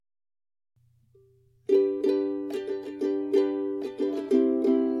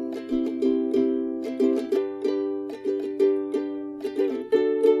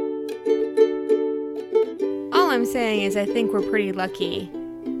saying is I think we're pretty lucky,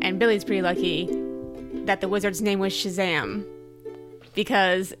 and Billy's pretty lucky, that the wizard's name was Shazam.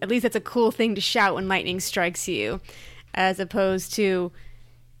 Because at least that's a cool thing to shout when lightning strikes you, as opposed to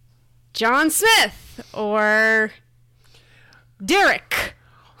John Smith or Derek.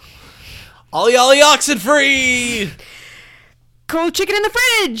 Ollie Ollie Oxenfree! Cold chicken in the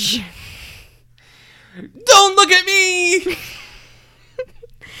fridge! Don't look at me!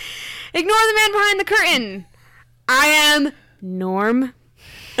 Ignore the man behind the curtain. I am Norm.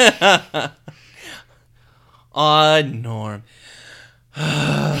 Norm.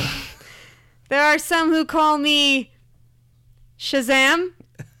 There are some who call me Shazam.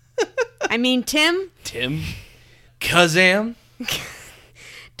 I mean Tim. Tim? Kazam?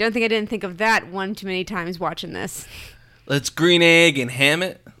 Don't think I didn't think of that one too many times watching this. Let's green egg and ham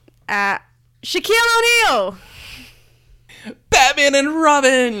it. Shaquille O'Neal. Batman and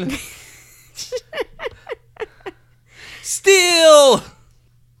Robin. Steel.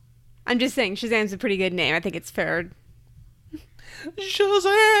 I'm just saying Shazam's a pretty good name. I think it's fair.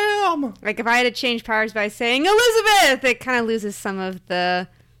 Shazam. Like if I had to change powers by saying Elizabeth, it kind of loses some of the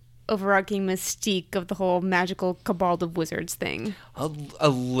overarching mystique of the whole magical cabal of wizards thing. A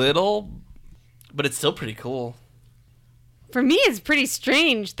little, but it's still pretty cool. For me, it's pretty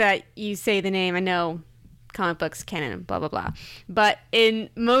strange that you say the name. I know comic books, canon, blah, blah, blah. But in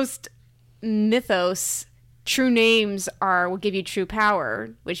most mythos, true names are what give you true power,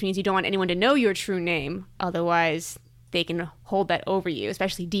 which means you don't want anyone to know your true name. Otherwise, they can hold that over you,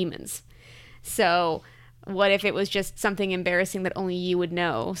 especially demons. So what if it was just something embarrassing that only you would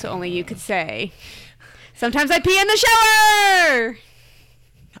know, so only you could say, sometimes I pee in the shower!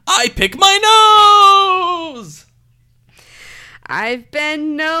 I pick my nose! I've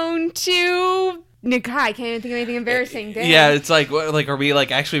been known to... God, I can't even think of anything embarrassing. Damn. Yeah, it's like, what, like, are we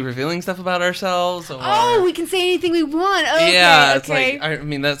like actually revealing stuff about ourselves? Or... Oh, we can say anything we want. Okay, yeah, it's okay. like, I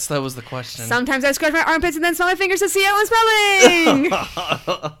mean, that was the question. Sometimes I scratch my armpits and then smell my fingers to see how I'm spelling.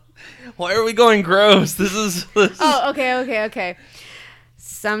 Why are we going gross? This is... Oh, okay.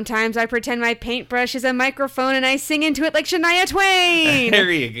 Sometimes I pretend my paintbrush is a microphone and I sing into it like Shania Twain. There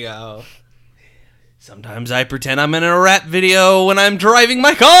you go. Sometimes I pretend I'm in a rap video when I'm driving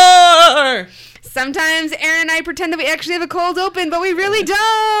my car. Sometimes Aaron and I pretend that we actually have a cold open, but we really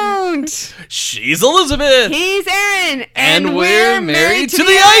don't. She's Elizabeth. He's Aaron. And we're married to the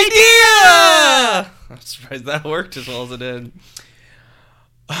idea. I'm surprised that worked as well as it did.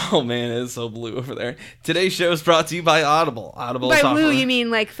 Oh, man, it's so blue over there. Today's show is brought to you by Audible. Audible By software. blue, you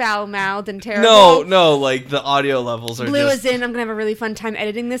mean like foul-mouthed and terrible? No, like the audio levels are blue just... as in, I'm going to have a really fun time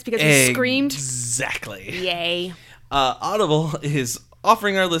editing this because we screamed. Exactly. Yay. Audible is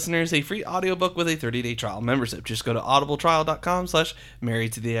offering our listeners a free audiobook with a 30-day trial membership. Just go to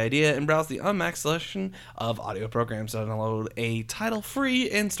audibletrial.com/married-to-the-idea and browse the unmaxed selection of audio programs. Download a title free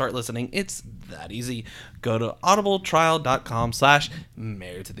and start listening. It's that easy. Go to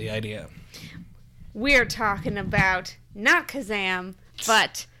audibletrial.com/married-to-the-idea. We're talking about not Kazam,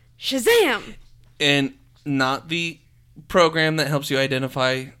 but Shazam. And not the program that helps you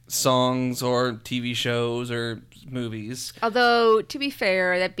identify songs or TV shows or movies. Although, to be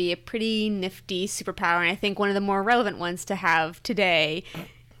fair, that'd be a pretty nifty superpower, and I think one of the more relevant ones to have today.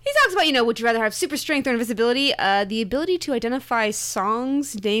 He talks about, would you rather have super strength or invisibility? The ability to identify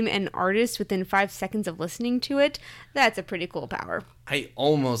songs, name, and artist within 5 seconds of listening to it. That's a pretty cool power. I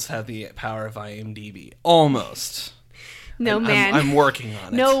almost have the power of IMDb. Almost. No man. I'm working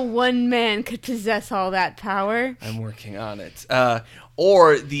on it. No one man could possess all that power. I'm working on it.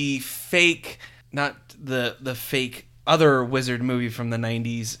 Or the fake, not the fake other wizard movie from the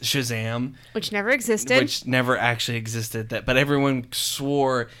 90s, Shazam. Which never existed. Which never actually existed. But everyone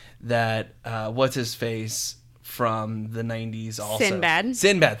swore that, what's his face from the 90s also.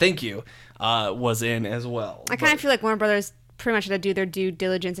 Sinbad, thank you, was in as well. I kind of feel like Warner Brothers pretty much had to do their due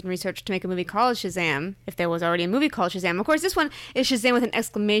diligence and research to make a movie called Shazam, if there was already a movie called Shazam. Of course, this one is Shazam with an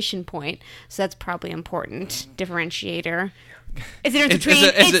exclamation point, so that's probably an important differentiator. It's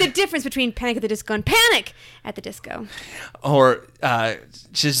the difference between Panic at the Disco and Panic at the Disco. Or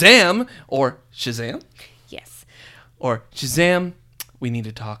Shazam, or Shazam? Yes. Or Shazam, we need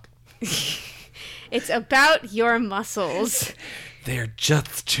to talk. It's about your muscles. They're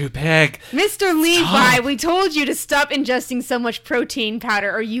just too big. Mr. Levi, we told you to stop ingesting so much protein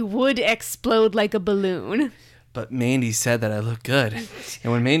powder or you would explode like a balloon. But Mandy said that I look good.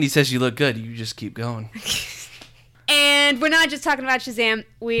 And when Mandy says you look good, you just keep going. And we're not just talking about Shazam.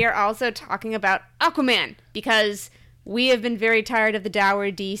 We are also talking about Aquaman. Because we have been very tired of the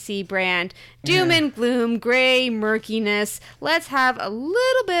dour DC brand. Doom and gloom, gray murkiness. Let's have a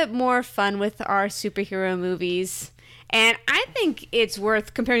little bit more fun with our superhero movies. And I think it's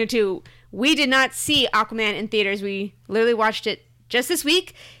worth comparing it to, we did not see Aquaman in theaters. We literally watched it just this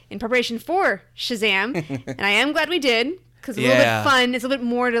week in preparation for Shazam. And I am glad we did, because it's a little bit fun. It's a little bit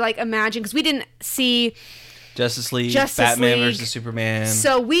more to like imagine, because we didn't see Justice League, Batman versus Superman.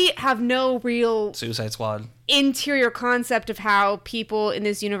 So we have no real Suicide Squad interior concept of how people in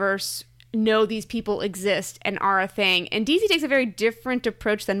this universe know these people exist and are a thing. And DC takes a very different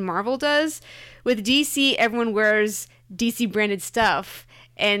approach than Marvel does. With DC, everyone wears DC branded stuff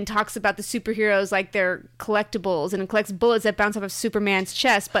and talks about the superheroes like they're collectibles and collects bullets that bounce off of Superman's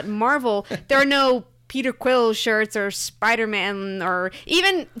chest. But Marvel, there are no Peter Quill shirts or Spider-Man or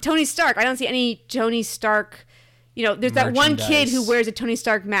even Tony Stark. I don't see any Tony Stark. You know, there's that one kid who wears a Tony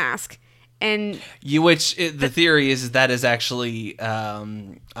Stark mask. And the theory is that is actually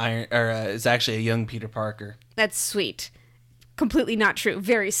is actually a young Peter Parker. That's sweet. Completely not true.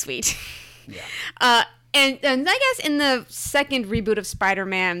 Very sweet. Yeah. And I guess in the second reboot of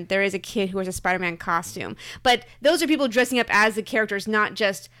Spider-Man, there is a kid who wears a Spider-Man costume. But those are people dressing up as the characters, not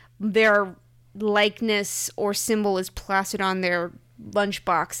just their likeness or symbol is plastered on their lunch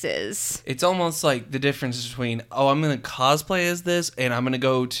boxes. It's almost like the difference between, I'm going to cosplay as this, and I'm going to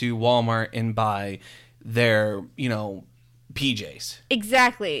go to Walmart and buy their, PJs.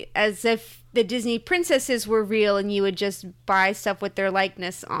 Exactly. As if the Disney princesses were real and you would just buy stuff with their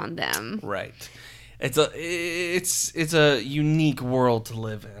likeness on them. Right. It's a unique world to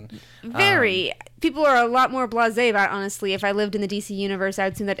live in. Very. People are a lot more blasé about it, honestly. If I lived in the DC universe, I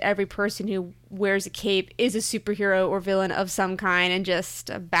would assume that every person who wears a cape is a superhero or villain of some kind and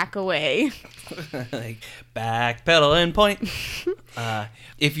just back away. Like, backpedal and point.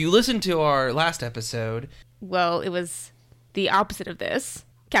 If you listen to our last episode... Well, it was the opposite of this.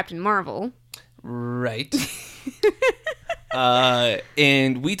 Captain Marvel. Right.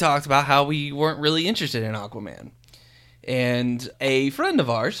 And we talked about how we weren't really interested in Aquaman. And a friend of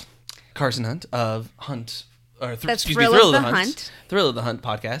ours, Carson Hunt of Thrill of the Hunt. Thrill of the Hunt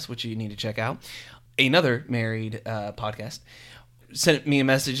podcast, which you need to check out. Another married podcast, sent me a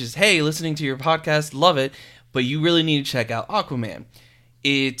message as, hey, listening to your podcast, love it, but you really need to check out Aquaman.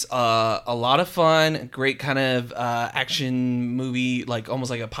 It's a lot of fun, great kind of action movie, like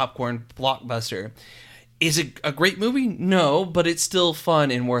almost like a popcorn blockbuster. Is it a great movie? No, but it's still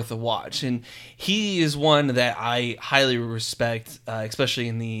fun and worth a watch. And he is one that I highly respect, especially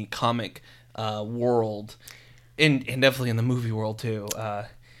in the comic world, and definitely in the movie world too.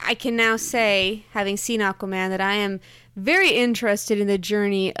 I can now say, having seen Aquaman, that I am very interested in the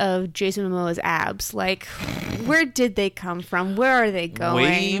journey of Jason Momoa's abs. Like, where did they come from? Where are they going?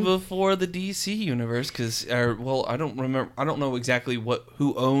 Way before the DC universe, because I don't remember. I don't know exactly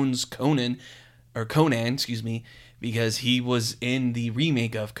who owns Conan, because he was in the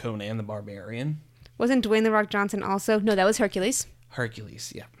remake of Conan the Barbarian. Wasn't Dwayne The Rock Johnson also? No, that was Hercules.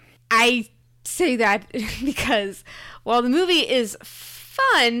 Hercules, yeah. I say that because while the movie is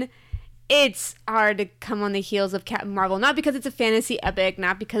fun, it's hard to come on the heels of Captain Marvel. Not because it's a fantasy epic,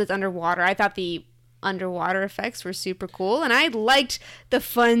 not because it's underwater. I thought the underwater effects were super cool, and I liked the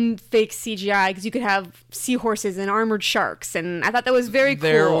fun fake CGI because you could have seahorses and armored sharks, and I thought that was very cool.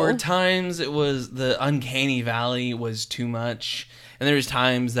 There were times it was the uncanny valley was too much, and there was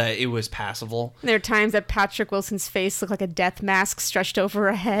times that it was passable. There are times that Patrick Wilson's face looked like a death mask stretched over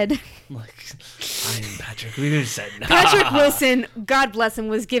a head. Like, I'm Patrick. We just said nah. Patrick Wilson, God bless him,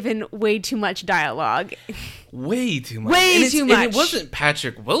 was given way too much dialogue. Way too much. Way too much. And it wasn't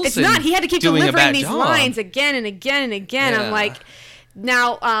Patrick Wilson. It's not. He had to keep doing delivering these job. lines again and again and again. Yeah. I'm like,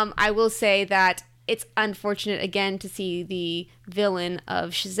 now, I will say that it's unfortunate again to see the villain of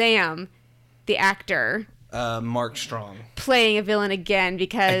Shazam, the actor, Mark Strong, playing a villain again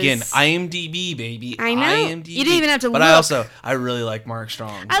because... Again, IMDb, baby. I know. IMDb. You didn't even have to look. But I really like Mark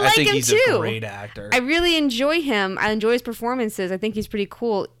Strong. I like think him he's too. a great actor. I really enjoy him. I enjoy his performances. I think he's pretty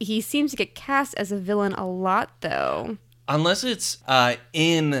cool. He seems to get cast as a villain a lot, though. Unless it's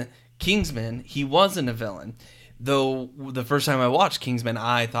in Kingsman, he wasn't a villain. Though the first time I watched Kingsman,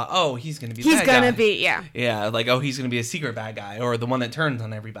 I thought, oh, he's going to be the bad guy. He's going to be, yeah. Yeah, like, oh, he's going to be a secret bad guy, or the one that turns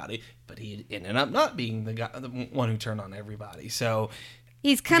on everybody. But he ended up not being the one who turned on everybody. So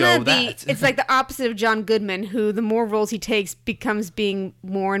he's kind of it's like the opposite of John Goodman, who the more roles he takes becomes being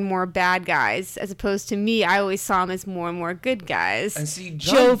more and more bad guys, as opposed to me, I always saw him as more and more good guys. And see,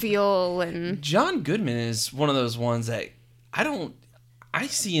 jovial and... John Goodman is one of those ones that I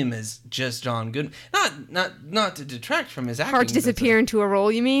see him as just John Goodman. Not to detract from his acting. Hard to disappear into a role,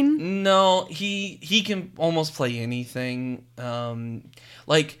 you mean? No, he can almost play anything.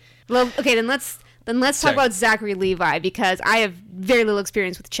 Well, okay, then let's talk about Zachary Levi, because I have very little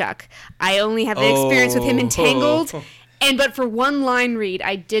experience with Chuck. I only have the experience with him in Tangled, But for one line read,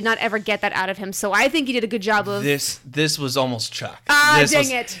 I did not ever get that out of him. So I think he did a good job of... This was almost Chuck.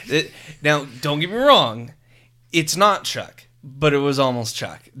 Dang it. Now, don't get me wrong. It's not Chuck, but it was almost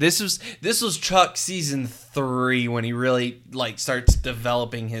Chuck. This was Chuck season 3 when he really starts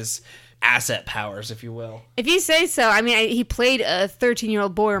developing his asset powers, if you will. If you say so. I mean, he played a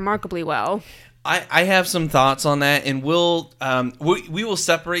 13-year-old boy remarkably well. I have some thoughts on that, and we will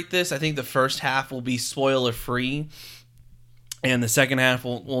separate this. I think the first half will be spoiler free, and the second half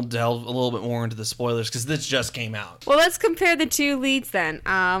we'll delve a little bit more into the spoilers because this just came out. Well, let's compare the two leads then.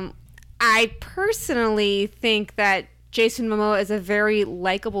 I personally think that Jason Momoa is a very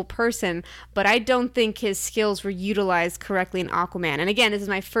likable person, but I don't think his skills were utilized correctly in Aquaman. And again, this is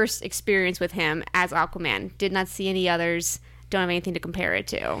my first experience with him as Aquaman. Did not see any others. Don't have anything to compare it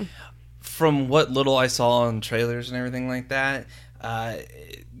to. From what little I saw on trailers and everything like that,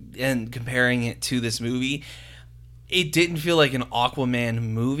 and comparing it to this movie, it didn't feel like an Aquaman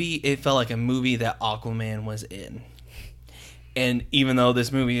movie. It felt like a movie that Aquaman was in. And even though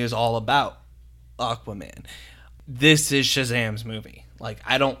this movie is all about Aquaman, this is Shazam's movie.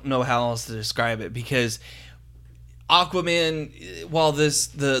 I don't know how else to describe it, because Aquaman, while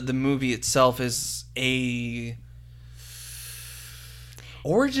the movie itself is a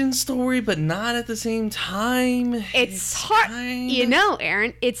origin story, but not at the same time. It's hard.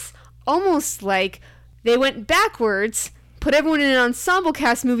 Aaron, it's almost like they went backwards, put everyone in an ensemble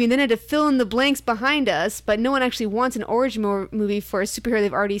cast movie, and then had to fill in the blanks behind us, but no one actually wants an origin movie for a superhero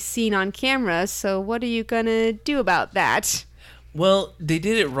they've already seen on camera, so what are you gonna do about that? Well, they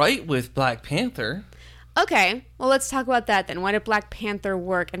did it right with Black Panther. Okay, well, let's talk about that then. Why did Black Panther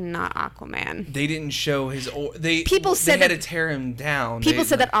work and not Aquaman? They didn't show his... They had to tear him down. People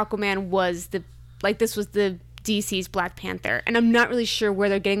said that Aquaman was this was the DC's Black Panther, and I'm not really sure where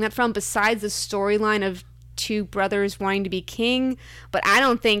they're getting that from, besides the storyline of two brothers wanting to be king, but I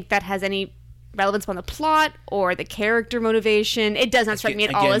don't think that has any relevance on the plot or the character motivation. It does not strike me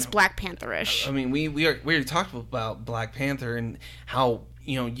at all as Black Panther-ish. I mean, we already talked about Black Panther and how...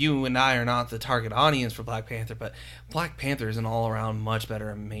 you and I are not the target audience for Black Panther, but Black Panther is an all-around much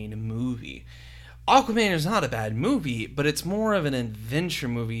better made movie. Aquaman is not a bad movie, but it's more of an adventure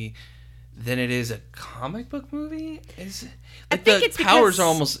movie than it is a comic book movie. I think it's powers are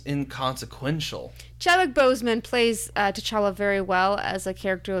almost inconsequential. Chadwick Boseman plays T'Challa very well as a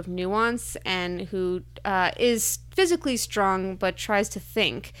character of nuance and who is physically strong but tries to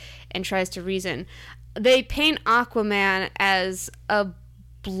think and tries to reason. They paint Aquaman as a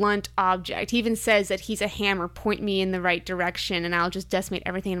blunt object. He even says that he's a hammer, point me in the right direction and I'll just decimate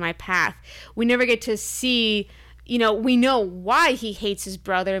everything in my path. We never get to see, we know why he hates his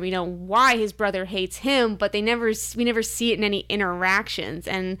brother, we know why his brother hates him, but we never see it in any interactions.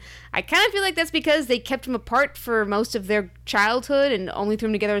 And I kind of feel like that's because they kept him apart for most of their childhood and only threw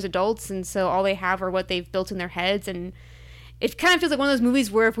them together as adults, and so all they have are what they've built in their heads. And it kind of feels like one of those movies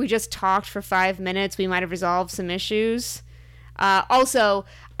where if we just talked for 5 minutes, we might have resolved some issues. Also,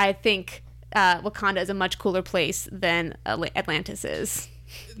 I think Wakanda is a much cooler place than Atlantis is.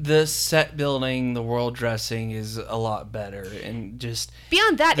 The set building, the world dressing is a lot better, and just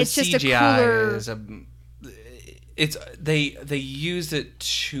beyond that, it's just CGI a cooler. They use it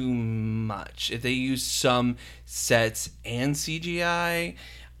too much. If they use some sets and CGI,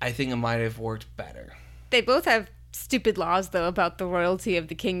 I think it might have worked better. They both have stupid laws, though, about the royalty of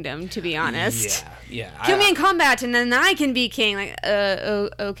the kingdom, to be honest. Yeah. Kill me in combat and then I can be king.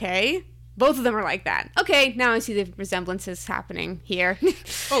 Okay. Both of them are like that. Okay, now I see the resemblances happening here.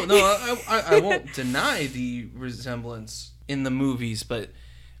 Oh, no, I won't deny the resemblance in the movies, but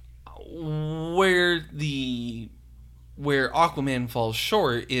where Aquaman falls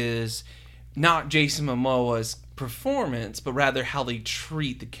short is not Jason Momoa's performance, but rather how they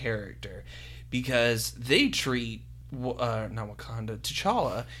treat the character. Because they treat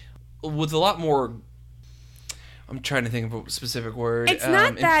T'Challa with a lot more. I'm trying to think of a specific word. It's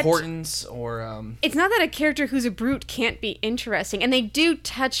not importance or. It's not that a character who's a brute can't be interesting, and they do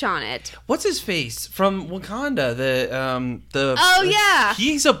touch on it. What's his face from Wakanda? Yeah,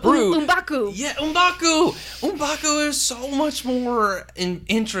 he's a brute. M'Baku. Yeah, M'Baku. M'Baku is so much more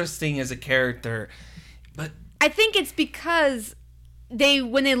interesting as a character, but I think it's because.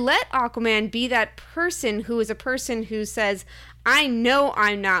 When they let Aquaman be that person who is a person who says, I know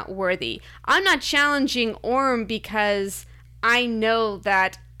I'm not worthy. I'm not challenging Orm because I know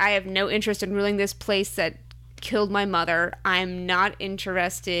that I have no interest in ruling this place that killed my mother. I'm not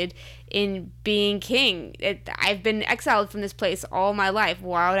interested in being king. I've been exiled from this place all my life.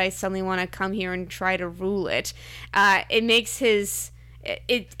 Why would I suddenly want to come here and try to rule it? It makes his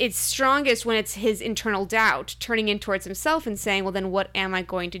it's strongest when it's his internal doubt turning in towards himself and saying, well, then what am I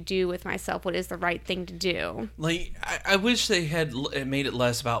going to do with myself? What is the right thing to do? Like, I wish they had made it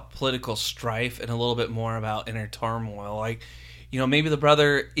less about political strife and a little bit more about inner turmoil. Like, you know, maybe the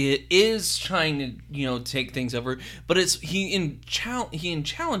brother is trying to, you know, take things over, but he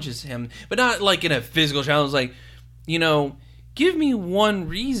challenges him, but not like in a physical challenge. Like, you know, give me one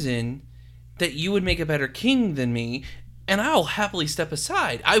reason that you would make a better king than me, and I'll happily step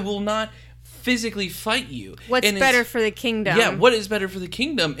aside. I will not physically fight you. What's better for the kingdom? Yeah, what is better for the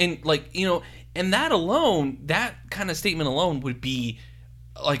kingdom? And, like, you know, and that alone, that kind of statement alone would be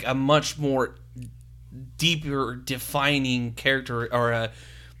like a much more deeper defining character or a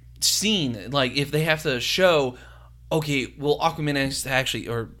scene. Like, if they have to show, okay, well, Aquaman has to actually,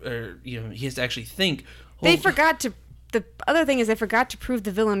 or you know, he has to actually think. They forgot to. The other thing is they forgot to prove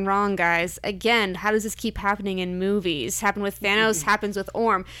the villain wrong, guys. Again, how does this keep happening in movies? Happened with Thanos, happens with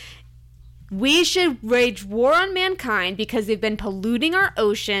Orm. We should wage war on mankind because they've been polluting our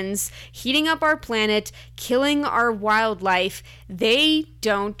oceans, heating up our planet, killing our wildlife. They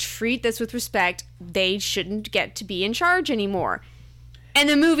don't treat this with respect. They shouldn't get to be in charge anymore. And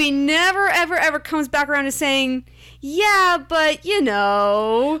the movie never, ever, ever comes back around to saying, yeah, but, you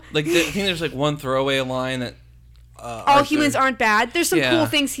know. Like, I think there's like one throwaway line that all humans aren't bad. There's some cool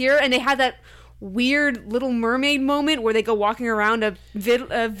things here, and they have that weird Little Mermaid moment where they go walking around a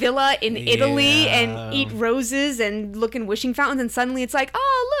villa in Italy and eat roses and look in wishing fountains, and suddenly it's like,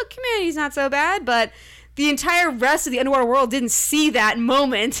 oh, look, humanity's not so bad. But the entire rest of the underwater world didn't see that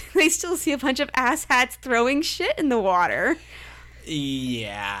moment. They still see a bunch of asshats throwing shit in the water.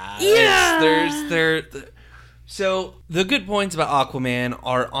 Yeah. So the good points about Aquaman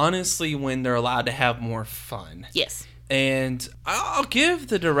are honestly when they're allowed to have more fun. Yes. And I'll give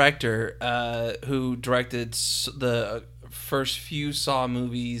the director who directed the first few Saw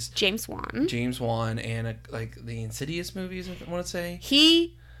movies, James Wan, and like the Insidious movies, I want to say.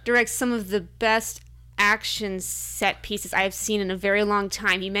 He directs some of the best action set pieces I have seen in a very long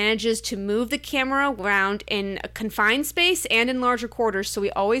time. He manages to move the camera around in a confined space and in larger quarters, so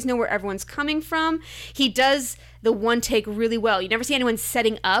we always know where everyone's coming from. He does the one take really well. You never see anyone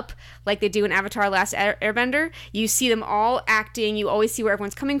setting up like they do in Avatar: Last Airbender. You see them all acting. You always see where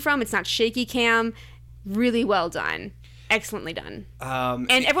everyone's coming from. It's not shaky cam. Really well done. Excellently done. And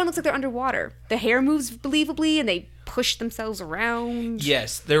everyone looks like they're underwater. The hair moves believably, and they push themselves around.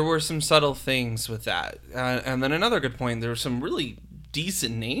 Yes, there were some subtle things with that. And then another good point, there were some really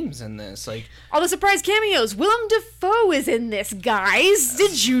decent names in this. Like all the surprise cameos. Willem Dafoe is in this, guys.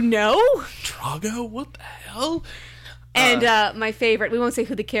 Did you know? Drago? What the hell? And my favorite, we won't say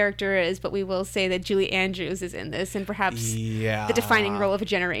who the character is, but we will say that Julie Andrews is in this, and perhaps the defining role of a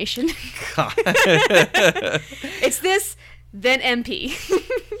generation. It's this, then MP.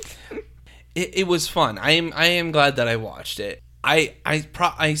 It was fun. I am glad that I watched it.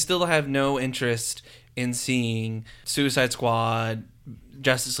 I still have no interest in seeing Suicide Squad,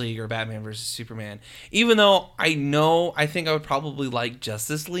 Justice League, or Batman vs Superman. Even though I think I would probably like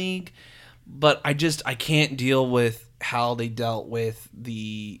Justice League, but I can't deal with how they dealt with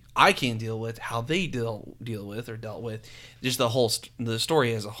I can't deal with how they dealt with just the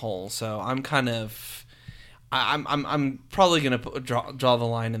story as a whole. So I'm kind of I'm probably gonna draw the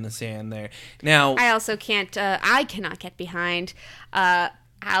line in the sand there. Now I also cannot get behind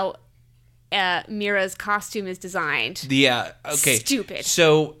how Mira's costume is designed. Yeah, okay. Stupid.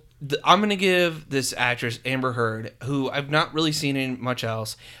 So I'm gonna give this actress Amber Heard, who I've not really seen in much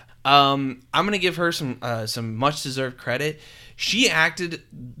else. I'm gonna give her some much deserved credit. She acted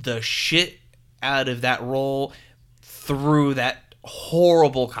the shit out of that role through that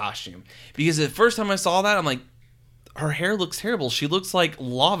horrible costume. Because the first time I saw that, I'm like, her hair looks terrible. She looks like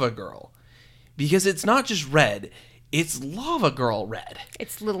Lava Girl. Because it's not just red, it's Lava Girl red.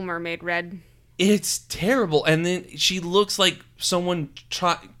 It's Little Mermaid red. It's terrible. And then she looks like someone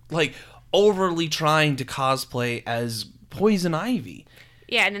overly trying to cosplay as Poison Ivy.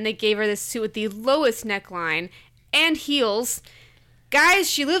 Yeah, and then they gave her this suit with the lowest neckline and heels. Guys,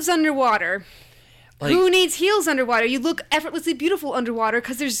 she lives underwater. Like, who needs heels underwater? You look effortlessly beautiful underwater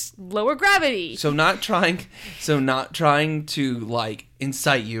because there's lower gravity. So not trying to like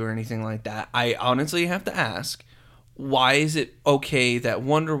incite you or anything like that. I honestly have to ask, why is it okay that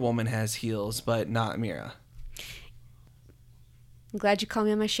Wonder Woman has heels but not Mira? I'm glad you called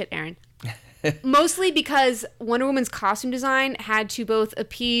me on my shit, Aaron. Mostly because Wonder Woman's costume design had to both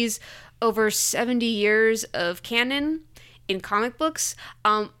appease over 70 years of canon in comic books,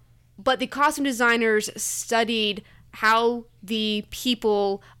 but the costume designers studied how the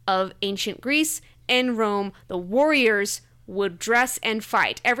people of ancient Greece and Rome, the warriors, would dress and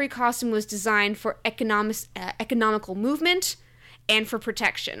fight. Every costume was designed for economical movement and for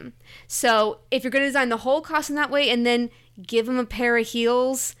protection. So if you're going to design the whole costume that way and then give them a pair of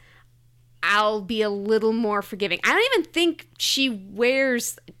heels, I'll be a little more forgiving. I don't even think she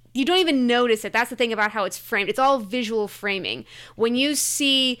wears... You don't even notice it. That's the thing about how it's framed. It's all visual framing. When you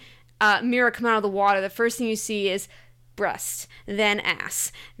see Mira come out of the water, the first thing you see is breast, then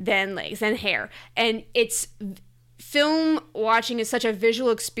ass, then legs, then hair. And it's... Film watching is such a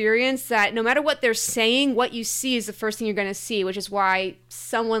visual experience that no matter what they're saying, what you see is the first thing you're going to see, which is why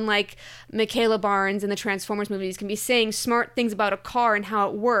someone like Michaela Barnes in the Transformers movies can be saying smart things about a car and how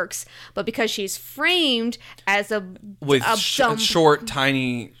it works, but because she's framed as a short,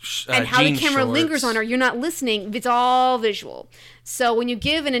 tiny and how the camera lingers on her, you're not listening. It's all visual. So when you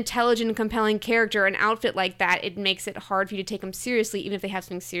give an intelligent and compelling character an outfit like that, it makes it hard for you to take them seriously, even if they have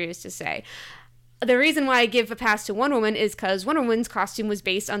something serious to say. The reason why I give a pass to Wonder Woman is because Wonder Woman's costume was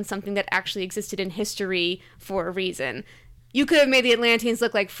based on something that actually existed in history for a reason. You could have made the Atlanteans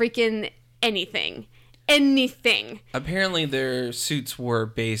look like freaking anything. Anything. Apparently their suits were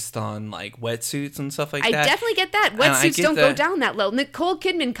based on like wetsuits and stuff like that. I definitely get that. Wetsuits don't go down that low. Nicole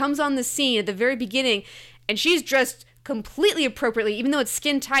Kidman comes on the scene at the very beginning and she's dressed completely appropriately. Even though it's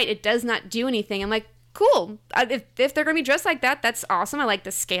skin tight, it does not do anything. I'm like, cool. If they're going to be dressed like that, that's awesome. I like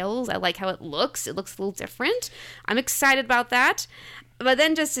the scales. I like how it looks. It looks a little different. I'm excited about that. But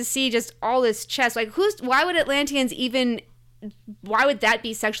then just to see just all this chest, like why would Atlanteans why would that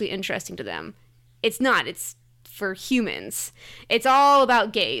be sexually interesting to them? It's not. It's for humans. It's all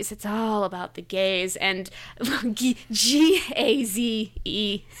about gays. It's all about the gays and G-A-Z-E,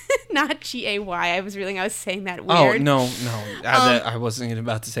 not G-A-Y. I was saying that weird. Oh, no. I wasn't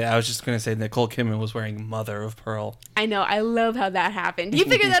about to say. I was just going to say Nicole Kidman was wearing mother of pearl. I know. I love how that happened. You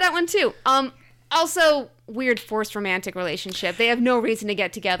figured that out one too. Also, weird forced romantic relationship. They have no reason to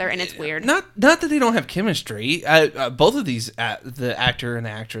get together, and it's weird. Not that they don't have chemistry. Both of these, the actor and the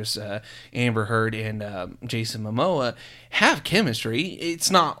actress, Amber Heard and Jason Momoa, have chemistry. It's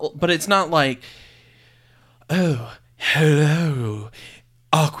not like, oh, hello,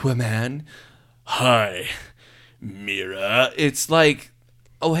 Aquaman. Hi, Mira. It's like,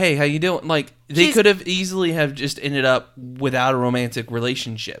 oh, hey, how you doing? Like, they could have easily have just ended up without a romantic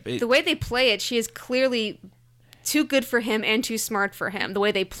relationship. The way they play it, she is clearly too good for him and too smart for him, the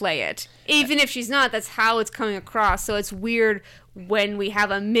way they play it. Even if she's not, that's how it's coming across. So it's weird when we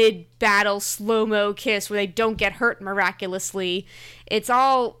have a mid-battle slow-mo kiss where they don't get hurt miraculously. It's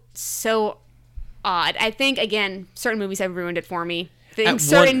all so odd. I think, again, certain movies have ruined it for me.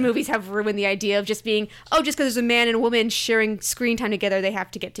 Certain movies have ruined the idea of just being, just because there's a man and a woman sharing screen time together, they have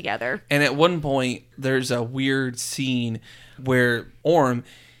to get together. And at one point, there's a weird scene where Orm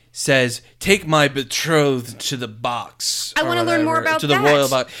says, "Take my betrothed to the box." I want to learn more about that. To the royal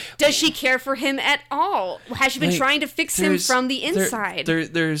box. Does she care for him at all? Has she been trying to fix him from the inside?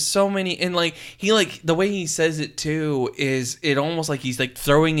 There's so many, and the way he says it too is it almost like he's like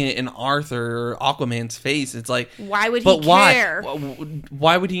throwing it in Arthur or Aquaman's face. It's like, why would he care?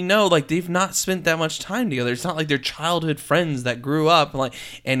 Why would he know? Like, they've not spent that much time together. It's not like they're childhood friends that grew up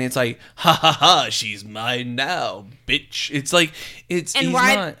and it's like, ha ha ha, she's mine now, bitch. It's like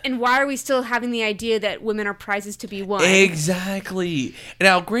And why are we still having the idea that women are prizes to be won? Exactly.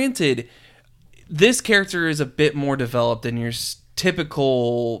 Now, granted, this character is a bit more developed than your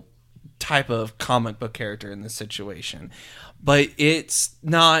typical type of comic book character in this situation, but it's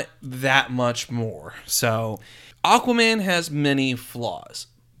not that much more. So, Aquaman has many flaws,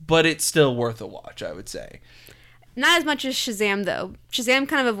 but it's still worth a watch, I would say. Not as much as Shazam, though. Shazam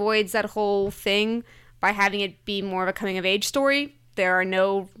kind of avoids that whole thing by having it be more of a coming-of-age story. There are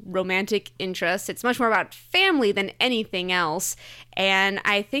no romantic interests. It's much more about family than anything else. And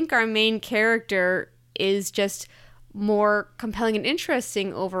I think our main character is just more compelling and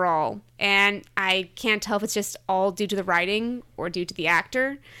interesting overall. And I can't tell if it's just all due to the writing or due to the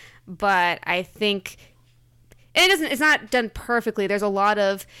actor. But I think it's not done perfectly. There's a lot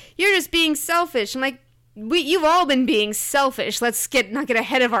of, you're just being selfish. I'm like, you've all been being selfish. Let's not get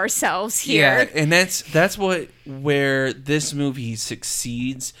ahead of ourselves here. Yeah, and that's where this movie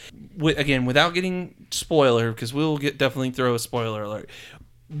succeeds. Again, without getting spoiler, because we'll definitely throw a spoiler alert.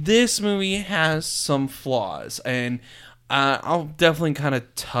 This movie has some flaws, and I'll definitely kind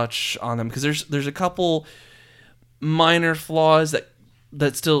of touch on them because there's a couple minor flaws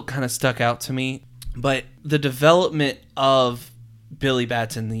that still kind of stuck out to me. But the development of Billy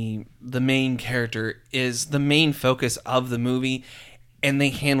Batson, the main character, is the main focus of the movie, and they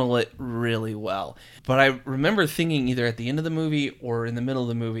handle it really well. But I remember thinking either at the end of the movie or in the middle of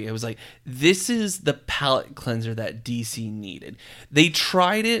the movie, it was like, this is the palate cleanser that DC needed. They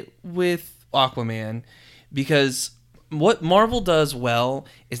tried it with Aquaman because what Marvel does well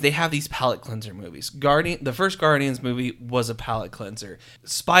is they have these palate cleanser movies. The first Guardians movie was a palate cleanser.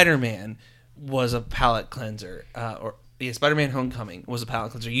 Spider-Man was a palate cleanser. Spider-Man Homecoming was a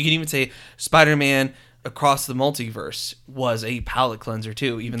palate cleanser. You can even say Spider-Man Across the Multiverse was a palate cleanser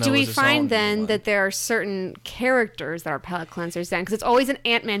too, even though. Do we find then that there are certain characters that are palate cleansers then? Because it's always an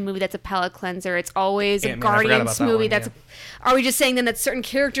Ant-Man movie that's a palate cleanser. It's always a Guardians movie that's. Are we just saying then that certain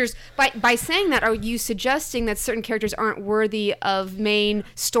characters, by saying that, are you suggesting that certain characters aren't worthy of main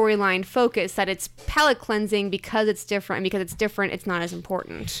storyline focus? That it's palate cleansing because it's different, and because it's different, it's not as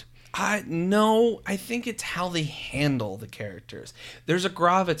important. No, I think it's how they handle the characters. There's a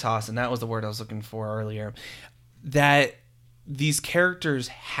gravitas, and that was the word I was looking for earlier, that these characters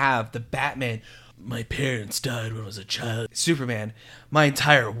have. The Batman, my parents died when I was a child. Superman, my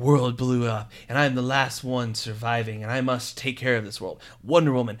entire world blew up, and I'm the last one surviving, and I must take care of this world.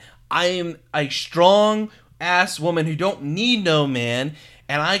 Wonder Woman, I am a strong-ass woman who don't need no man,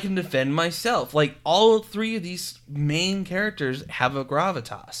 and I can defend myself. Like, all three of these main characters have a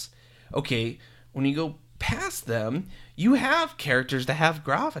gravitas. Okay, when you go past them, you have characters that have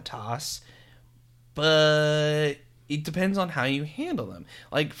gravitas, but it depends on how you handle them.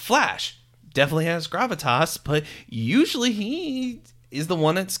 Like Flash definitely has gravitas, but usually he is the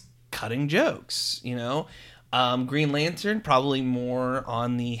one that's cutting jokes, you know? Green Lantern, probably more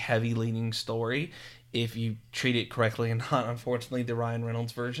on the heavy leaning story if you treat it correctly and not, unfortunately, the Ryan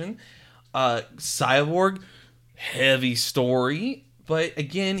Reynolds version. Cyborg, heavy story. But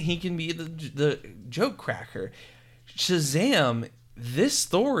again, he can be the joke cracker. Shazam, this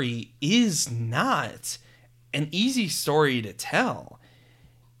story is not an easy story to tell.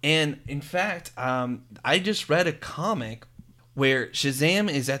 And in fact, I just read a comic where Shazam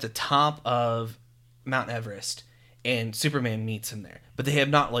is at the top of Mount Everest and Superman meets him there. But they have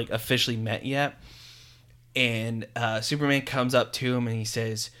not officially met yet. And Superman comes up to him and he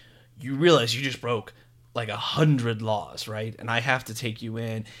says, "You realize you just broke 100 laws, right? And I have to take you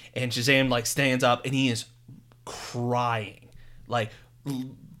in." And Shazam stands up and he is crying,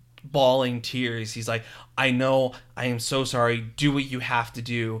 bawling tears. He's like, "I know, I am so sorry. Do what you have to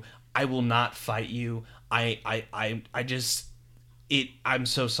do. I will not fight you. I'm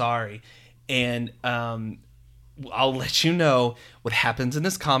so sorry." And I'll let you know what happens in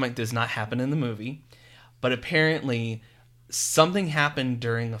this comic does not happen in the movie, but apparently something happened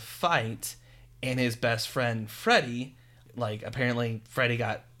during a fight. And his best friend, Freddy, apparently Freddy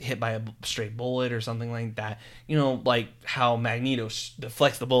got hit by a stray bullet or something like that. You know, how Magneto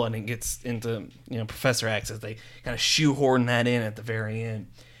deflects the bullet and it gets into, Professor X, as they kind of shoehorn that in at the very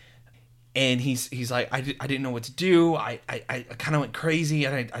end. And he's like, I didn't know what to do. I kind of went crazy.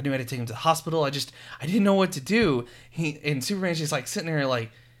 And I knew I had to take him to the hospital. I didn't know what to do. And Superman's just sitting there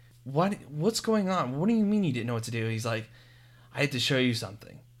what's going on? What do you mean you didn't know what to do? He's like, "I had to show you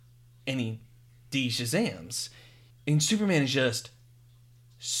something." And he de-Shazams. And Superman is just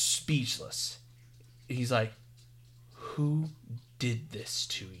speechless. He's like, "Who did this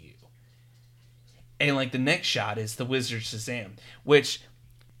to you?" And the next shot is the Wizard Shazam, which,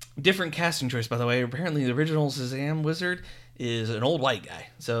 different casting choice, by the way. Apparently the original Shazam wizard is an old white guy,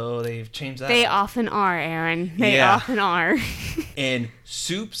 so they've changed that. They often are, Aaron. They often are. And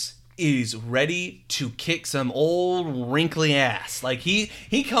Soups is ready to kick some old wrinkly ass.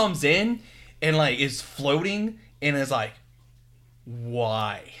 He comes in and is floating and is like,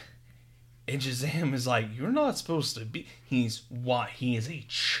 "Why?" And Shazam is like, "You're not supposed to be." Why? He is a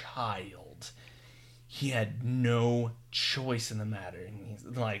child. He had no choice in the matter. And he's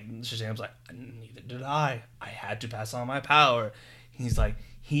Shazam's like, "Neither did I. I had to pass on my power." He's like,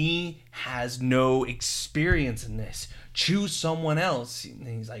 "He has no experience in this. Choose someone else." And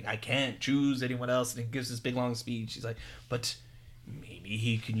he's like, "I can't choose anyone else." And he gives this big long speech. He's like, "But maybe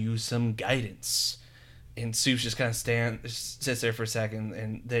he can use some guidance." And Soups just kind of sits there for a second,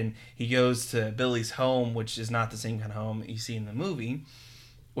 and then he goes to Billy's home, which is not the same kind of home that you see in the movie,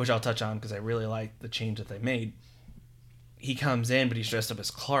 which I'll touch on because I really like the change that they made. He comes in, but he's dressed up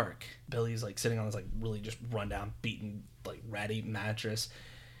as Clark. Billy's sitting on this really just rundown, beaten, ratty mattress,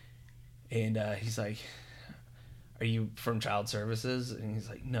 and he's like, "Are you from Child Services?" And he's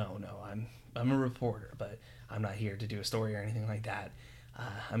like, "No, I'm a reporter, but I'm not here to do a story or anything like that.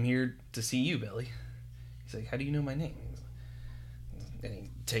 I'm here to see you, Billy." He's like, "How do you know my name?" And he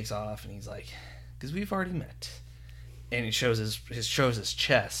takes off, and he's like, "Because we've already met." And he shows his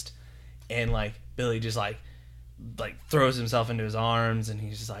chest, and Billy just like throws himself into his arms, and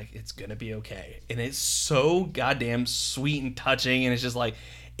he's just like, it's gonna be okay. And it's so goddamn sweet and touching, and it's just like,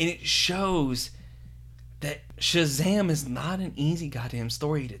 and it shows that Shazam is not an easy goddamn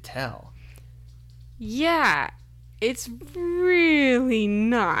story to tell. Yeah, it's really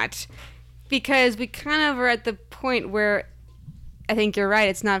not. Because we kind of are at the point where I think you're right,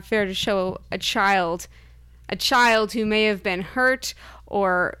 it's not fair to show a child who may have been hurt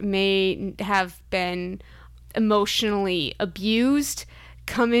or may have been emotionally abused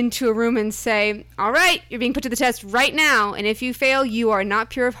come into a room and say, all right, you're being put to the test right now, and if you fail, you are not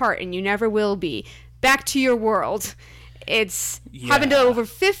pure of heart, and you never will be. Back to your world. It's happened to over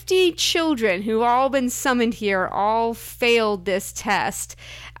 50 children who've all been summoned here, all failed this test,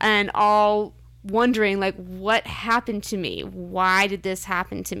 and all wondering, like, what happened to me? Why did this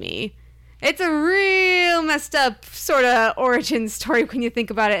happen to me? It's a real messed up sort of origin story when you think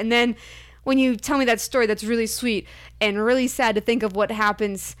about it. And then when you tell me that story, that's really sweet and really sad to think of what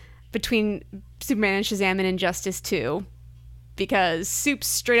happens between Superman and Shazam and Injustice 2. Because Soup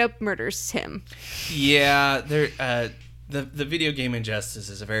straight up murders him. Yeah, the video game Injustice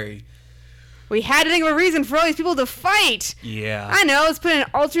is a very... We had to think of a reason for all these people to fight. Yeah. I know, let's put in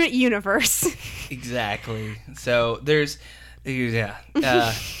an alternate universe. Exactly. So there's... Yeah.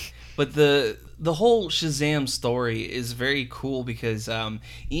 But the whole Shazam story is very cool because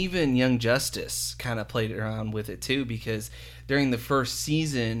even Young Justice kind of played around with it too, because during the first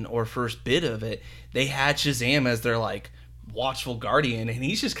season or first bit of it, they had Shazam as their, like, watchful guardian, and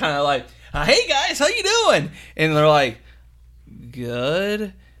he's just kind of like, hey guys, how you doing? And they're like,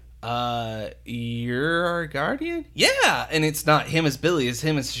 good. You're our guardian? Yeah. And it's not him as Billy, it's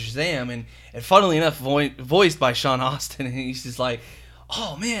him as Shazam, and funnily enough voiced by Sean Astin, and he's just like,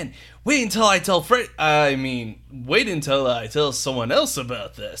 oh man, wait until I tell someone else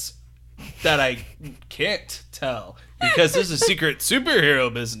about this that I can't tell, because this is secret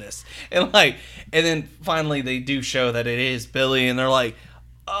superhero business. And then finally they do show that it is Billy, and they're like,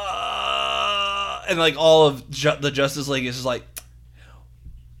 and like all of the Justice League is just like,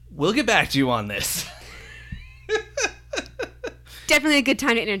 we'll get back to you on this. Definitely a good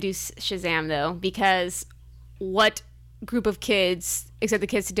time to introduce Shazam, though, because what group of kids, except the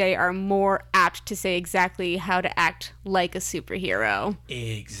kids today, are more apt to say exactly how to act like a superhero.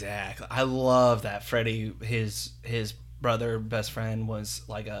 Exactly. I love that Freddy, his brother, best friend, was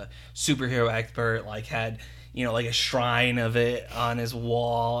like a superhero expert, like had, like a shrine of it on his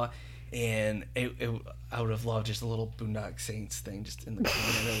wall, and I would have loved just a little Boondock Saints thing just in the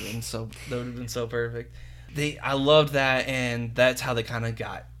corner. That would have been so perfect. I loved that, and that's how they kind of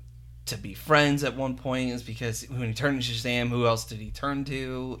got to be friends at one point, is because when he turned to Shazam, who else did he turn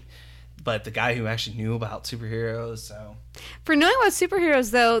to but the guy who actually knew about superheroes? So for knowing about superheroes,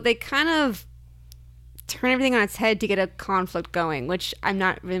 though, they kind of turn everything on its head to get a conflict going, which I'm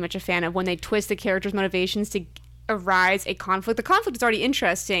not really much a fan of, when they twist the characters' motivations to arise a conflict. The conflict is already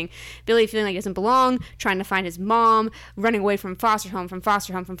interesting. Billy feeling like he doesn't belong, trying to find his mom, running away from foster home,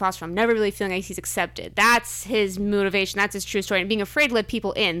 never really feeling like he's accepted. That's his motivation. That's his true story. And being afraid to let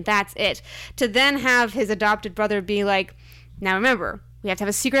people in. That's it. To then have his adopted brother be like, now remember, we have to have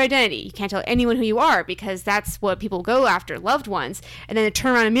a secret identity. You can't tell anyone who you are, because that's what people go after, loved ones. And then to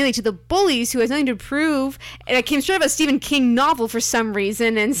turn around immediately to the bullies who has nothing to prove. And it came straight out of a Stephen King novel for some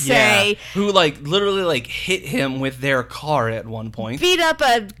reason, and say... Yeah, who literally hit him with their car at one point. Beat up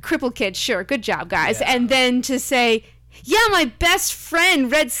a crippled kid, sure. Good job, guys. Yeah. And then to say, yeah, my best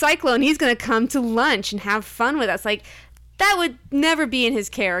friend, Red Cyclone, he's going to come to lunch and have fun with us. Like, that would never be in his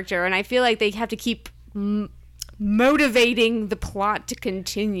character. And I feel like they have to keep... motivating the plot to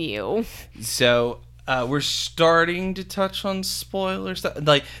continue. So we're starting to touch on spoilers.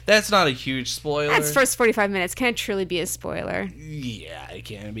 Like, that's not a huge spoiler. That's first 45 minutes. Can it truly be a spoiler? Yeah, it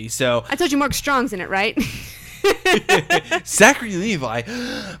can be. So I told you Mark Strong's in it, right? Zachary Levi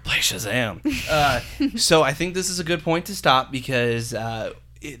play Shazam. So I think this is a good point to stop, because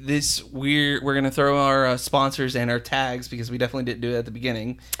we're gonna throw our sponsors and our tags, because we definitely didn't do it at the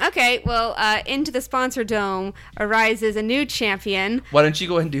beginning. Okay, well, into the sponsor dome arises a new champion. Why don't you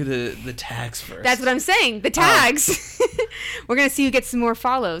go ahead and do the tags first? That's what I'm saying. The tags. We're gonna see who gets some more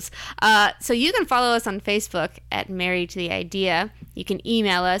follows. So you can follow us on Facebook at Married to the Idea. You can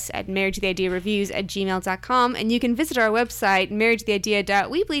email us at marriedtotheideareviews@gmail.com, and you can visit our website,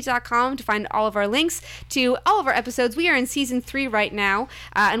 marriedtotheidea.weebly.com, to find all of our links to all of our episodes. We are in season 3 right now.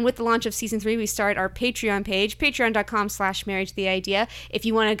 And with the launch of season 3, we started our Patreon page, patreon.com/marriedtotheidea. If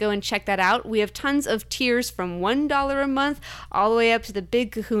you want to go and check that out, we have tons of tiers from $1 a month all the way up to the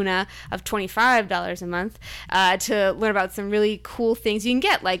big kahuna of $25 a month to learn about some really cool things you can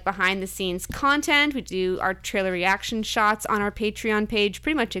get, like behind the scenes content. We do our trailer reaction shots on our Patreon page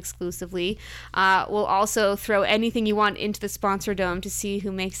pretty much exclusively. We'll also throw anything you want into the sponsor dome to see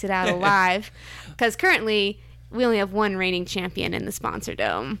who makes it out alive, because currently we only have one reigning champion in the sponsor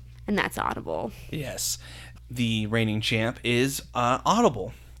dome, and that's Audible. Yes, the reigning champ is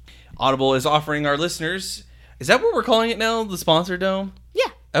Audible. Audible is offering our listeners, is that what we're calling it now, the sponsor dome?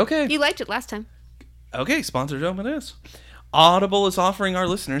 Yeah. Okay. You liked it last time. Okay, sponsor dome it is. Audible is offering our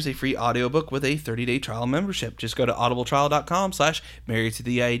listeners a free audiobook with a 30-day trial membership. Just go to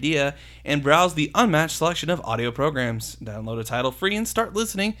audibletrial.com/marriedtotheidea and browse the unmatched selection of audio programs. Download a title free and start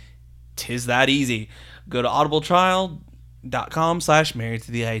listening. 'Tis that easy. Go to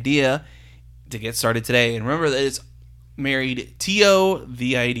audibletrial.com/marriedtotheidea to get started today. And remember that it's married to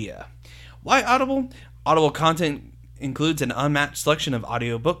the idea. Why Audible? Audible content includes an unmatched selection of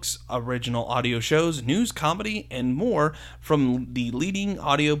audiobooks, original audio shows, news, comedy, and more from the leading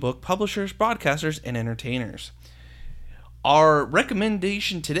audiobook publishers, broadcasters, and entertainers. Our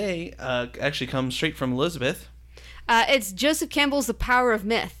recommendation today actually comes straight from Elizabeth. It's Joseph Campbell's The Power of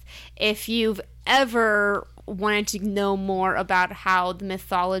Myth. If you've ever wanted to know more about how the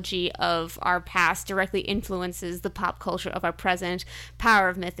mythology of our past directly influences the pop culture of our present, Power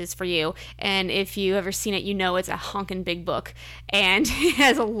of Myth is for you. And if you've ever seen it, you know it's a honkin' big book, and it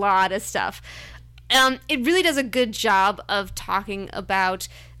has a lot of stuff. It really does a good job of talking about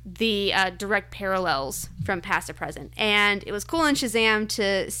the direct parallels from past to present. And it was cool in Shazam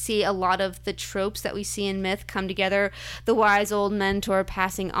to see a lot of the tropes that we see in myth come together. The wise old mentor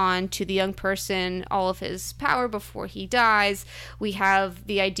passing on to the young person all of his power before he dies. We have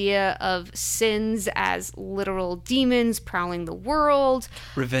the idea of sins as literal demons prowling the world.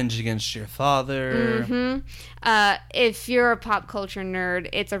 Revenge against your father. Mm-hmm. If you're a pop culture nerd,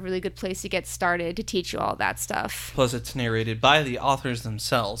 it's a really good place to get started to teach you all that stuff. Plus, it's narrated by the authors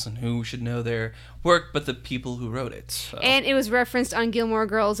themselves, and who should know their work but the people who wrote it. So. And it was referenced on Gilmore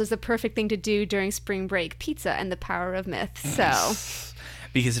Girls as the perfect thing to do during spring break, pizza and the power of myth. So,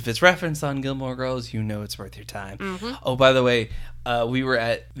 because if it's referenced on Gilmore Girls, you know it's worth your time. Mm-hmm. Oh, by the way, we were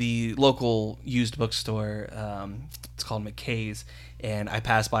at the local used bookstore. It's called McKay's, and I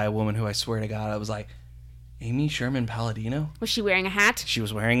passed by a woman who I swear to God, I was like, Amy Sherman Palladino? Was she wearing a hat? She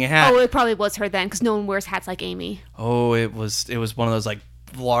was wearing a hat. Oh, it probably was her then, because no one wears hats like Amy. Oh, it was one of those like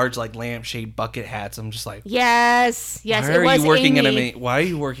large like lampshade bucket hats. I'm just like, yes, why it are was you working Amy. why are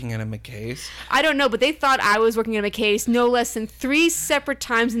you working at a McKay's? I don't know, but they thought I was working at a McKay's no less than 3 separate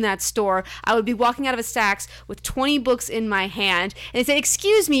times in that store. I would be walking out of a Saks with 20 books in my hand, and they said,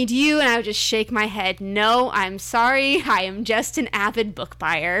 "Excuse me, do you?" And I would just shake my head. No, I'm sorry. I am just an avid book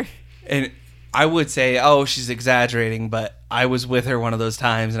buyer. And I would say, oh, she's exaggerating, but I was with her one of those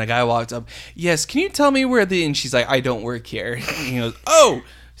times, and a guy walked up, yes, can you tell me where and she's like, I don't work here. And he goes, oh,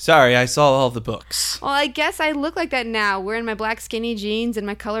 sorry, I saw all the books. Well, I guess I look like that now. Wearing my black skinny jeans and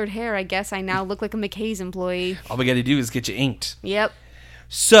my colored hair, I guess I now look like a McKay's employee. All we got to do is get you inked. Yep.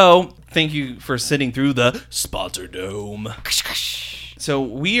 So, thank you for sitting through the Sponsor Dome. So,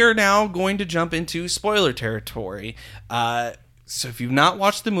 we are now going to jump into spoiler territory. So if you've not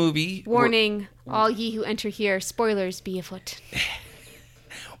watched the movie... Warning, all ye who enter here, spoilers be afoot.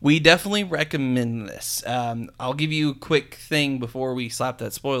 We definitely recommend this. I'll give you a quick thing before we slap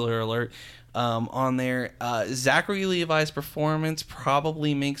that spoiler alert on there. Zachary Levi's performance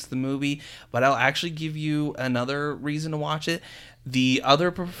probably makes the movie, but I'll actually give you another reason to watch it. The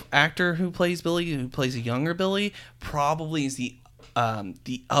other actor who plays Billy, who plays a younger Billy, probably is the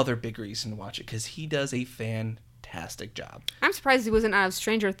other big reason to watch it, because he does a fantastic job. I'm surprised he wasn't out of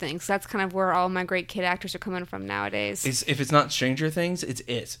Stranger Things. That's kind of where all my great kid actors are coming from nowadays. If it's not Stranger Things, it's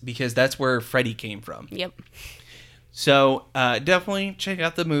It, because that's where Freddy came from. Yep. So definitely check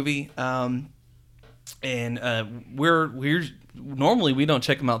out the movie. And we're normally we don't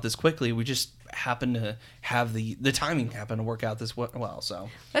check them out this quickly. We just happen to have the timing happen to work out this well. So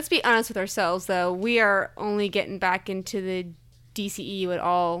let's be honest with ourselves, though. We are only getting back into the DCEU at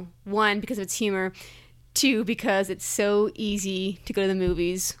all. One, because of its humor. Two, because it's so easy to go to the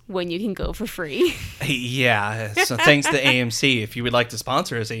movies when you can go for free. Yeah, so thanks to AMC. If you would like to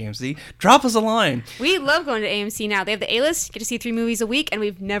sponsor us, AMC, drop us a line. We love going to AMC now. They have the A-list, get to see 3 movies a week, and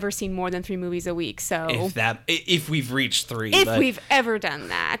we've never seen more than 3 movies a week. So if we've reached 3, if we've ever done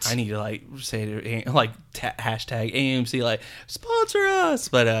that, I need to say to hashtag AMC sponsor us.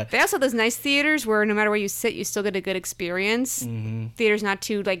 But they also have those nice theaters where no matter where you sit, you still get a good experience. Mm-hmm. Theaters not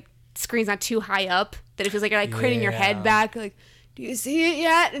too screen's not too high up that it feels like you're craning your head back. Like, do you see it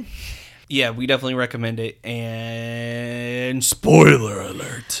yet? Yeah, we definitely recommend it. And spoiler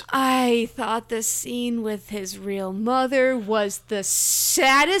alert. I thought the scene with his real mother was the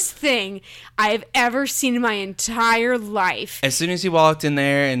saddest thing I've ever seen in my entire life. As soon as he walked in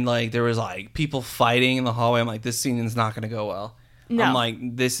there and there was people fighting in the hallway, I'm like, this scene is not going to go well. No. I'm like,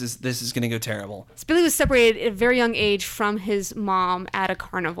 this is going to go terrible. Billy was separated at a very young age from his mom at a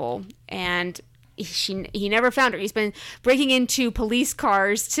carnival, and he never found her. He's been breaking into police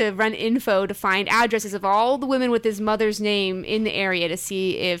cars to run info to find addresses of all the women with his mother's name in the area to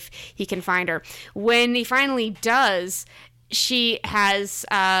see if he can find her. When he finally does, she does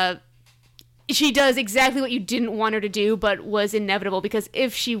exactly what you didn't want her to do, but was inevitable, because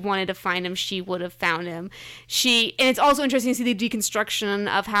if she wanted to find him, she would have found him. And it's also interesting to see the deconstruction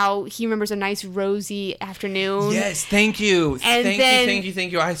of how he remembers a nice rosy afternoon. Yes, thank you.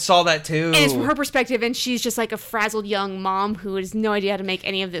 Thank you. I saw that too. And it's from her perspective, and she's just like a frazzled young mom who has no idea how to make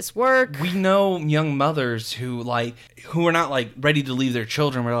any of this work. We know young mothers who are not ready to leave their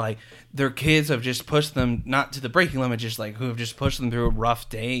children. We're their kids have just pushed them not to the breaking limit, just who have just pushed them through rough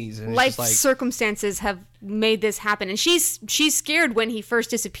days. And life circumstances have made this happen, and she's scared when he first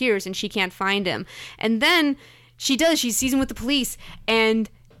disappears and she can't find him. And then she sees him with the police, and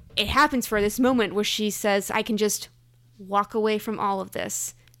it happens for this moment where she says, I can just walk away from all of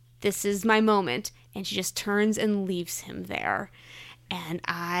this. This is my moment. And she just turns and leaves him there. And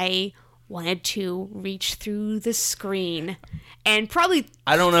I wanted to reach through the screen and probably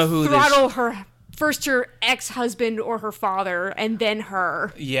throttle her ex-husband or her father and then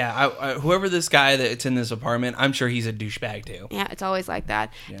her. Yeah, whoever this guy that's in this apartment, I'm sure he's a douchebag too. Yeah, it's always like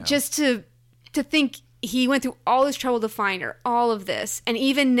that. Yeah. Just to think he went through all this trouble to find her, all of this, and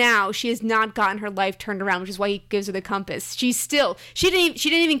even now she has not gotten her life turned around, which is why he gives her the compass. She didn't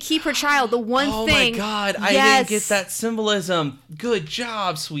even keep her child. The one thing. Oh my God, I didn't get that symbolism. Good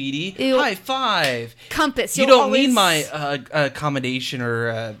job, sweetie. High five. Compass. You don't need my accommodation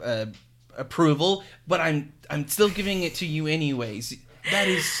or approval, but I'm still giving it to you anyways.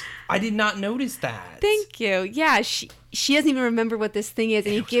 I did not notice that. Thank you. Yeah, she doesn't even remember what this thing is,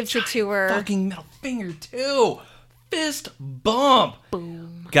 and he gives it to her. Fucking middle finger too. Fist bump.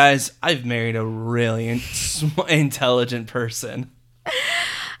 Boom. Guys, I've married a really intelligent person.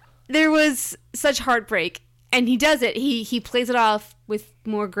 There was such heartbreak, and he does it. He plays it off with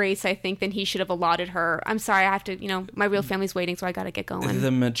more grace, I think, than he should have allotted her. I'm sorry, I have to. My real family's waiting, so I got to get going.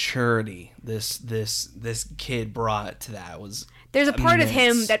 The maturity this kid brought to that was. There's a part of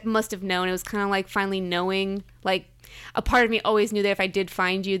him that must have known. It was kind of finally knowing. A part of me always knew that if I did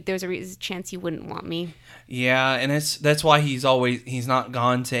find you, there's a chance you wouldn't want me. Yeah, and that's why he's not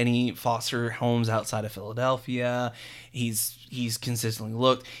gone to any foster homes outside of Philadelphia. He's consistently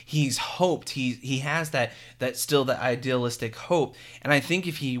looked. He's hoped. He has that idealistic hope. And I think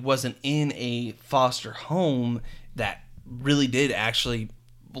if he wasn't in a foster home that really did actually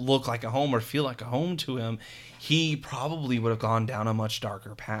look like a home or feel like a home to him, he probably would have gone down a much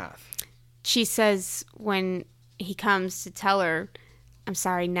darker path. She says when he comes to tell her, I'm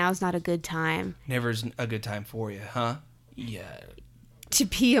sorry, now's not a good time. Never's a good time for you, huh? Yeah. To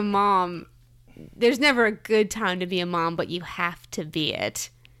be a mom, there's never a good time to be a mom, but you have to be it.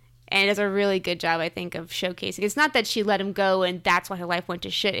 And it does a really good job, I think, of showcasing. It's not that she let him go and that's why her life went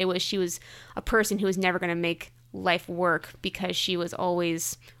to shit. It was she was a person who was never going to make life work because she was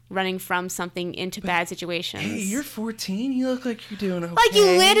always running from something into bad situations. Hey, you're 14. You look like you're doing okay. Like you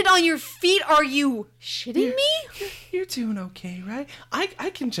landed on your feet. Are you shitting me? You're doing okay, right? I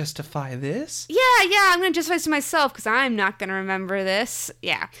can justify this. Yeah, I'm going to justify this to myself because I'm not going to remember this.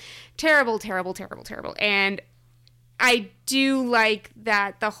 Yeah. Terrible. And I do like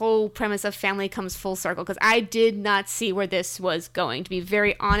that the whole premise of family comes full circle because I did not see where this was going. To be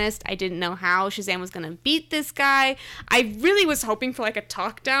very honest, I didn't know how Shazam was going to beat this guy. I really was hoping for a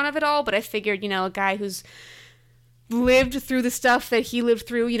talk down of it all, but I figured, a guy who's lived through the stuff that he lived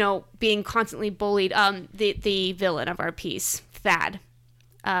through, being constantly bullied, the villain of our piece, Thad.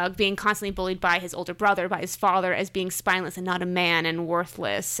 being constantly bullied by his older brother, by his father, as being spineless and not a man and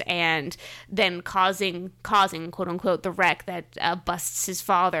worthless, and then causing quote unquote the wreck that busts his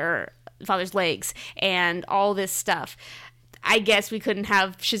father's legs and all this stuff. I guess we couldn't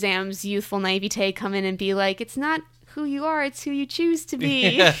have Shazam's youthful naivete come in and be like, it's not who you are, it's who you choose to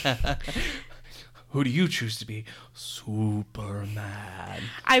be. Who do you choose to be? Superman.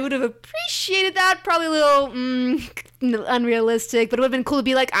 I would have appreciated that. Probably a little unrealistic, but it would have been cool to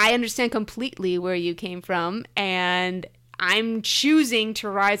be like, I understand completely where you came from, and I'm choosing to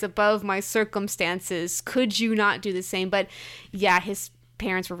rise above my circumstances. Could you not do the same? But yeah, his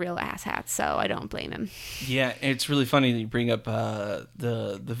parents were real asshats, so I don't blame him. Yeah, it's really funny that you bring up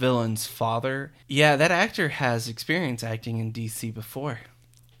the villain's father. Yeah, that actor has experience acting in DC before.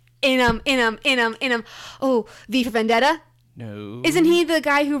 In Oh, V for Vendetta? No. Isn't he the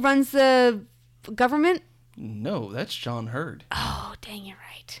guy who runs the government? No, that's John Hurd. Oh, dang, you're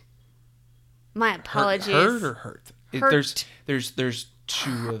right. My apologies. Hurd or Hurt? There's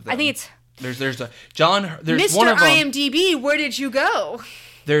two of them. I think it's... There's a John. There's Mr. one of them. IMDb, where did you go?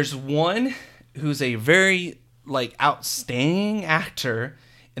 There's one who's a very outstanding actor,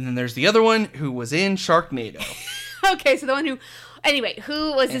 and then there's the other one who was in Sharknado. Okay, so the one who... Anyway,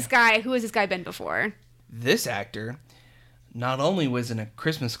 who was this guy? Who has this guy been before? This actor not only was in a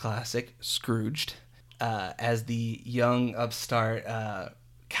Christmas classic, Scrooged, as the young upstart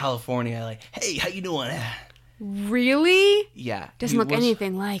California, hey, how you doing? Really? Yeah. Doesn't look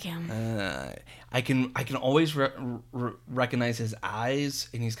anything like him. I can always recognize his eyes,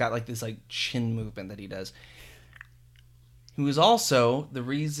 and he's got this chin movement that he does. He was also the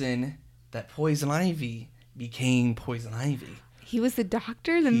reason that Poison Ivy became Poison Ivy. He was the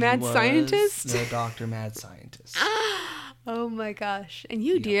doctor, the mad scientist? The doctor, mad scientist. Oh my gosh. And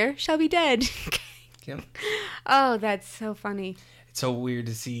you, dear, shall be dead. Yep. Oh, that's so funny. It's so weird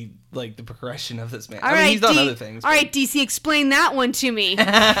to see the progression of this man. All right, he's done other things. All right, DC, explain that one to me.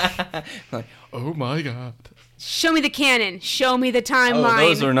 Oh my god. Show me the canon. Show me the timeline. Oh,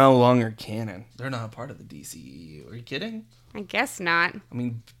 those are no longer canon. They're not a part of the DCEU. Are you kidding? I guess not. I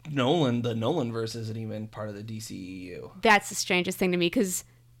mean, the Nolanverse isn't even part of the DCEU. That's the strangest thing to me, because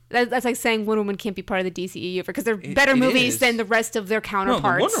that's like saying Wonder Woman can't be part of the DCEU because they're better movies than the rest of their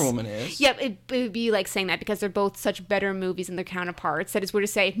counterparts. No, Wonder Woman is. Yep, it would be like saying that because they're both such better movies than their counterparts. That is weird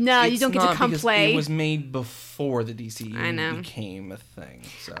to say, no, you don't get to come play. It was made before the DCEU became a thing.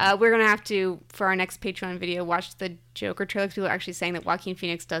 So. We're going to have to, for our next Patreon video, watch the Joker trailer. People are actually saying that Joaquin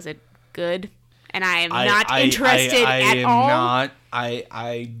Phoenix does it good. And I am not interested at all.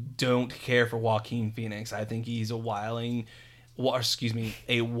 I don't care for Joaquin Phoenix. I think he's a walking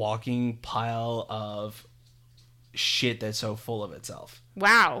pile of shit that's so full of itself.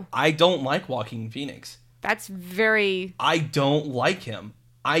 Wow. I don't like Joaquin Phoenix. That's very... I don't like him.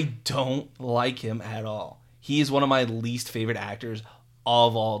 I don't like him at all. He is one of my least favorite actors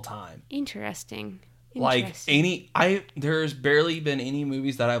of all time. Interesting. There's barely been any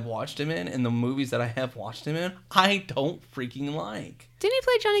movies that I've watched him in, and the movies that I have watched him in, I don't freaking like. Didn't he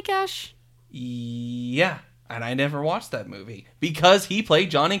play Johnny Cash? Yeah, and I never watched that movie because he played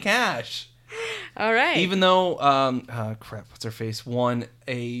Johnny Cash. All right. Even though, what's her face? Won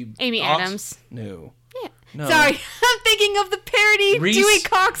a... Amy Adams. No. Yeah. No. Sorry, I'm thinking of the parody Dewey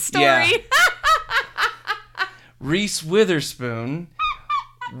Cox story. Yeah. Reese Witherspoon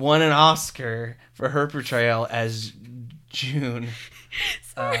won an Oscar for her portrayal as June.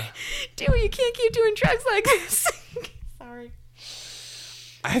 Sorry. Dewey, you can't keep doing drugs like this. Sorry.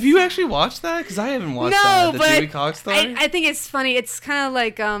 Have you actually watched that? Because I haven't watched that. The Dewey Cox story? I think it's funny. It's kind of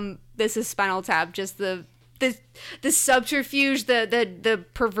like This Is Spinal Tap, just the subterfuge, the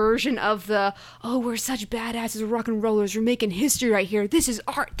perversion of we're such badasses, we're rock and rollers, we're making history right here, this is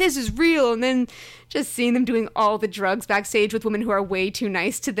art, this is real, and then just seeing them doing all the drugs backstage with women who are way too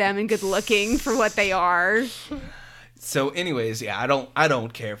nice to them and good looking for what they are. So anyways, yeah, I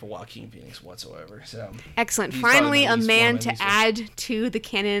don't care for Joaquin Phoenix whatsoever. So excellent. Finally a man to add to the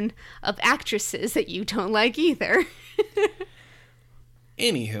canon of actresses that you don't like either.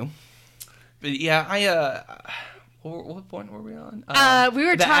 Anywho. But yeah, what point were we on? We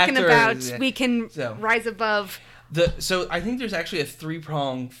were talking about we can rise above. So I think there's actually a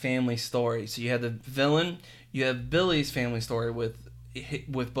 3-pronged family story. So you have the villain, you have Billy's family story with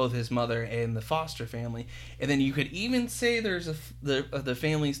both his mother and the foster family, and then you could even say there's the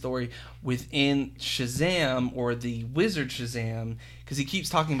family story within Shazam or the Wizard Shazam, because he keeps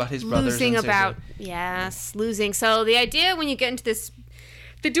talking about his brothers losing. So the idea when you get into this.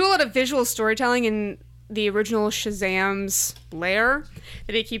 They do a lot of visual storytelling in the original Shazam's lair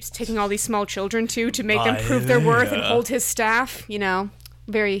that he keeps taking all these small children to make them prove their worth and hold his staff,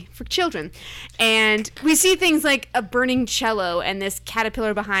 very for children. And we see things like a burning cello and this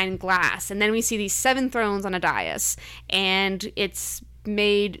caterpillar behind glass. And then we see these 7 thrones on a dais. And it's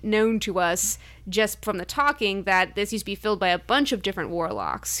made known to us just from the talking that this used to be filled by a bunch of different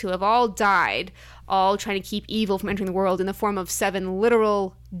warlocks who have all died, all trying to keep evil from entering the world in the form of 7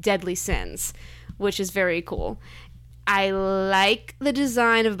 literal deadly sins, which is very cool. I like the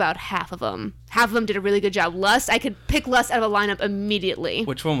design of about half of them. Half of them did a really good job. Lust, I could pick Lust out of a lineup immediately.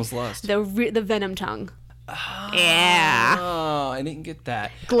 Which one was Lust? The venom tongue. Oh, yeah. Oh, I didn't get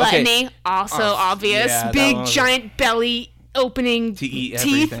that. Gluttony, okay. Also obvious. Yeah, big, giant belly opening to eat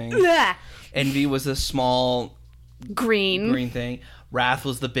teeth. Everything. Envy was a small green thing. Wrath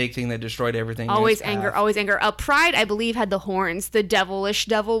was the big thing that destroyed everything. Always anger, always anger. Pride, I believe, had the horns. The devilish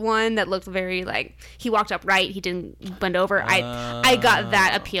devil one that looked very like he walked upright. He didn't bend over. I got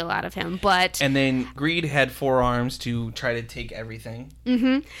that appeal out of him. But and then Greed had 4 arms to try to take everything.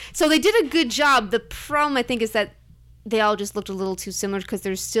 Mm-hmm. So they did a good job. The problem, I think, is that they all just looked a little too similar because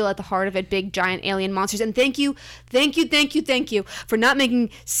they're still at the heart of it big giant alien monsters. And thank you for not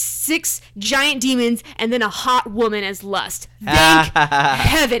making 6 giant demons and then a hot woman as Lust. Thank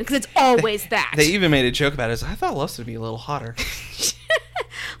heaven, because it's always that. They even made a joke about it. I thought Lust would be a little hotter.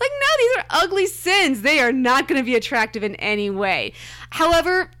 Like, no, these are ugly sins. They are not going to be attractive in any way.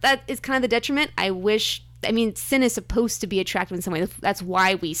 However, that is kind of the detriment. Sin is supposed to be attractive in some way. That's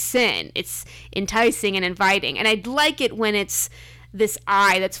why we sin. It's enticing and inviting. And I'd like it when it's this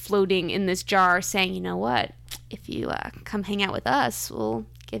eye that's floating in this jar saying, you know what? If you come hang out with us, we'll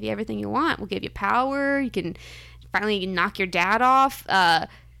give you everything you want. We'll give you power. You can finally knock your dad off.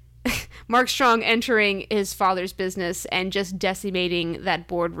 Mark Strong entering his father's business and just decimating that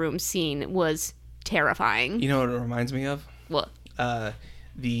boardroom scene was terrifying. You know what it reminds me of? What?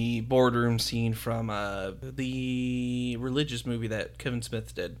 The boardroom scene from the religious movie that Kevin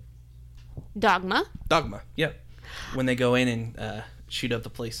Smith did. Dogma, yeah. When they go in and shoot up the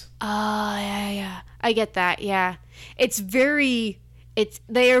place. Oh, yeah. I get that, yeah.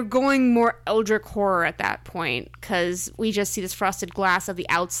 They are going more Eldritch horror at that point, because we just see this frosted glass of the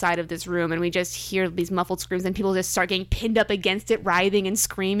outside of this room, and we just hear these muffled screams, and people just start getting pinned up against it, writhing and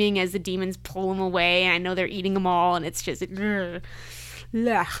screaming as the demons pull them away, and I know they're eating them all, and it's just...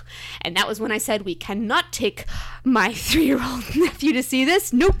 And that was when I said, we cannot take my 3-year-old nephew to see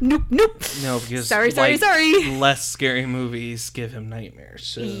this. Nope. No, because sorry. less scary movies give him nightmares.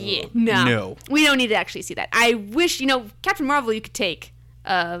 So yeah, no. We don't need to actually see that. I wish, Captain Marvel you could take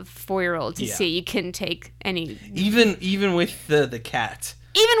a 4-year-old to see. You couldn't take any... Even with the cat.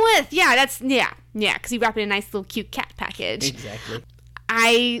 Because you wrap it in a nice little cute cat package. Exactly.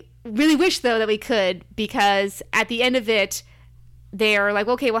 I really wish, though, that we could, because at the end of it, they're like,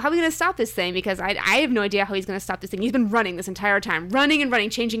 okay, well, how are we going to stop this thing? Because I have no idea how he's going to stop this thing. He's been running this entire time. Running,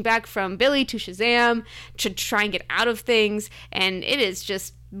 changing back from Billy to Shazam to try and get out of things. And it is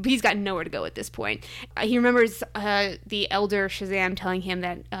just, he's got nowhere to go at this point. He remembers the elder Shazam telling him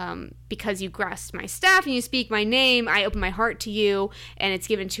that because you grasp my staff and you speak my name, I open my heart to you, and it's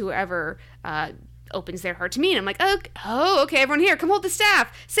given to whoever opens their heart to me. And I'm like, okay, everyone here, come hold the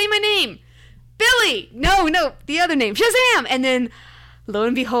staff. Say my name. Billy! No, the other name. Shazam! And then, lo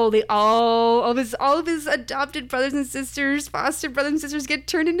and behold, all of his adopted brothers and sisters, foster brothers and sisters get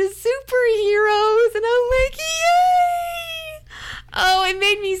turned into superheroes. And I'm like, yay! Oh, it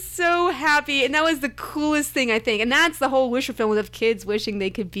made me so happy. And that was the coolest thing, I think. And that's the whole Wisher film, of kids wishing they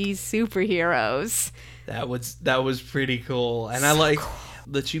could be superheroes. That was pretty cool. And I like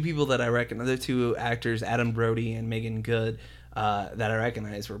the 2 people that I recognize, the 2 actors, Adam Brody and Megan Good, that I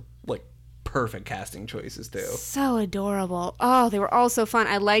recognize were like perfect casting choices too. So adorable. Oh, they were all so fun.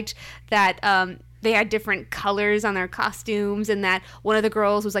 I liked that they had different colors on their costumes, and that one of the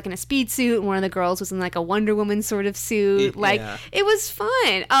girls was like in a speed suit and one of the girls was in like a Wonder Woman sort of suit. It was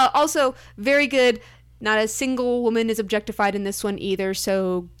fun. Also very good. Not a single woman is objectified in this one either,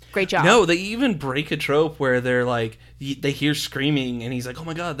 so great job. No, they even break a trope where they're like, they hear screaming and he's like, oh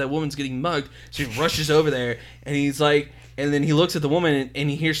my god, that woman's getting mugged. So he rushes over there and he's like, and then he looks at the woman and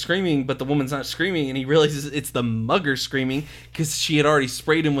he hears screaming, but the woman's not screaming, and he realizes it's the mugger screaming because she had already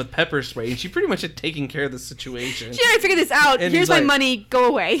sprayed him with pepper spray, and she pretty much had taken care of the situation. She already figured this out. And here's my money. Go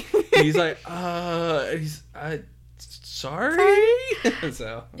away. He's like, sorry?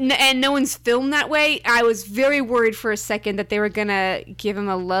 So. And no one's filmed that way. I was very worried for a second that they were going to give him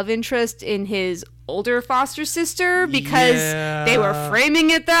a love interest in his older foster sister, because they were framing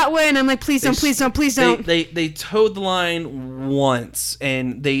it that way, and I'm like, please don't. They towed the line once,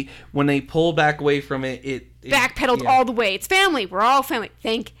 and when they pull back away from it backpedaled all the way. It's family. We're all family.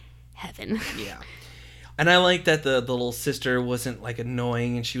 Thank heaven. Yeah. And I like that the little sister wasn't like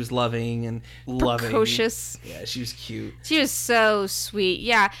annoying, and she was loving and loving. Precocious. Yeah, she was cute. She was so sweet.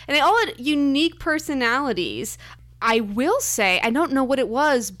 Yeah. And they all had unique personalities. I will say, I don't know what it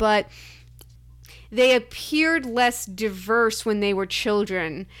was, but they appeared less diverse when they were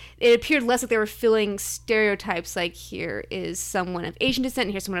children. It appeared less like they were filling stereotypes, like here is someone of Asian descent,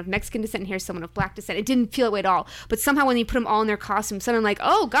 and here's someone of Mexican descent, and here's someone of black descent. It didn't feel that way at all. But somehow when you put them all in their costumes, suddenly like,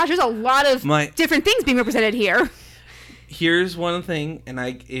 oh gosh, there's a lot of different things being represented here. Here's one thing, and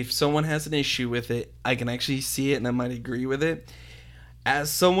if someone has an issue with it, I can actually see it and I might agree with it.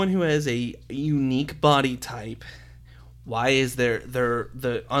 As someone who has a unique body type, why is there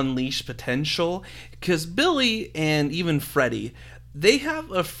the unleashed potential? Because Billy and even Freddy, they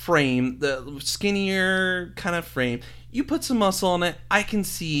have a frame, the skinnier kind of frame. You put some muscle on it, I can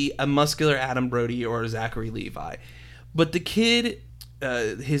see a muscular Adam Brody or Zachary Levi. But the kid,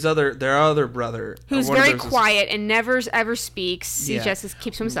 their other brother, who's very quiet and never ever speaks. He just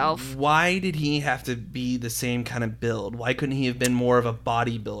keeps himself. Why did he have to be the same kind of build? Why couldn't he have been more of a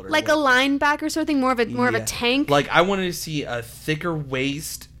bodybuilder, like a linebacker sort of thing, more of a tank? Like I wanted to see a thicker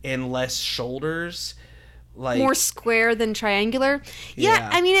waist and less shoulders, like more square than triangular.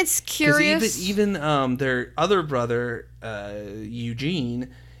 Yeah, I mean it's curious. Even their other brother,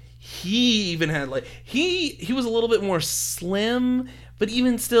 Eugene, he even had like he was a little bit more slim. But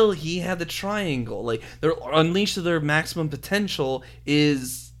even still, he had the triangle. Like, their unleashed to their maximum potential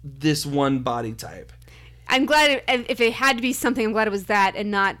is this one body type. I'm glad if it had to be something, I'm glad it was that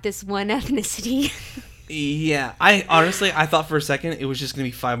and not this one ethnicity. Yeah. I thought for a second it was just going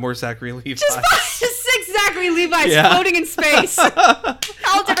to be 5 more Zachary Levi's. Just 6 Zachary Levi's floating in space.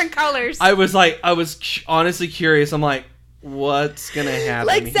 All different colors. I was honestly curious. I'm like, what's gonna happen?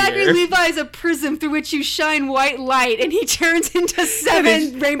 Like Zachary Levi is a prism through which you shine white light, and he turns into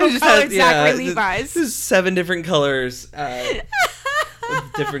 7 rainbow-colored Zachary Levi's. There's 7 different colors,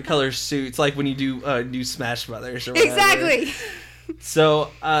 different color suits, like when you do Smash Brothers or whatever. Exactly.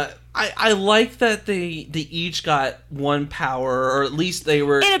 So I like that they each got one power, or at least they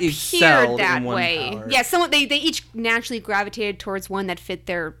were excelled that in one way. power. Yeah, they each naturally gravitated towards one that fit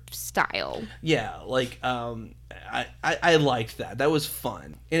their style. Yeah, like I liked that. That was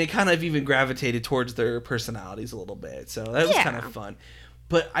fun. And it kind of even gravitated towards their personalities a little bit. So that was kind of fun.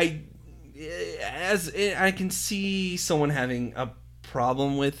 But I can see someone having a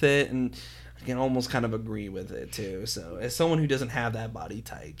problem with it, and I can almost kind of agree with it too. So as someone who doesn't have that body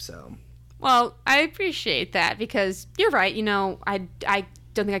type, so. Well, I appreciate that because you're right. You know, I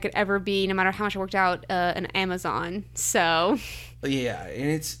don't think I could ever be, no matter how much I worked out, an Amazon. So. Yeah, and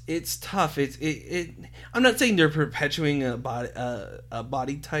it's tough. I'm not saying they're perpetuating a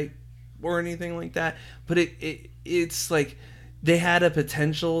body type or anything like that, but it's like they had a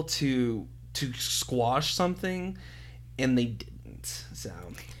potential to squash something, and they didn't. So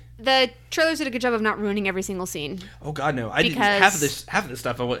the trailers did a good job of not ruining every single scene. Oh God, no! I didn't half of this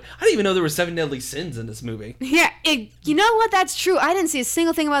stuff. I didn't even know there were 7 deadly sins in this movie. Yeah, you know what? That's true. I didn't see a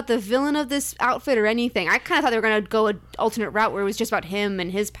single thing about the villain of this outfit or anything. I kind of thought they were going to go an alternate route where it was just about him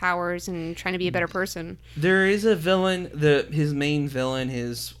and his powers and trying to be a better person. There is a villain, his main villain,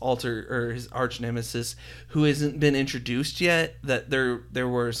 his arch nemesis, who hasn't been introduced yet. That there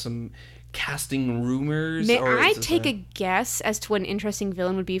were some casting rumors. May I take a guess as to what an interesting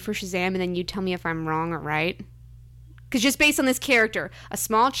villain would be for Shazam, and then you tell me if I'm wrong or right? Because just based on this character, a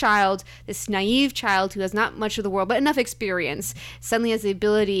small child, this naive child who has not much of the world but enough experience, suddenly has the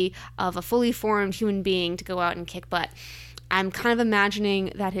ability of a fully formed human being to go out and kick butt. I'm kind of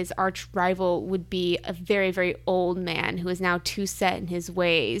imagining that his arch rival would be a very, very old man who is now too set in his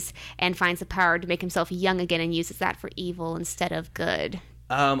ways and finds the power to make himself young again and uses that for evil instead of good.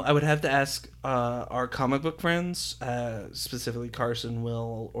 I would have to ask our comic book friends, specifically Carson,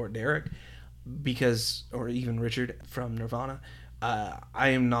 Will, or Derek, or even Richard from Nirvana. I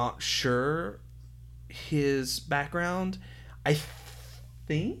am not sure his background. I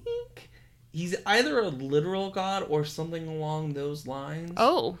think he's either a literal god or something along those lines.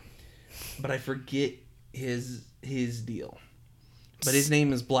 Oh. But I forget his deal. But his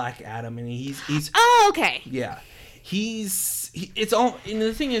name is Black Adam, and he's Oh, okay. Yeah. It's all, and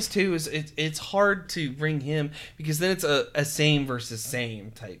the thing is too is it's hard to bring him because then it's a same versus same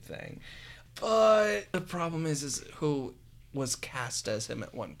type thing. But the problem is who was cast as him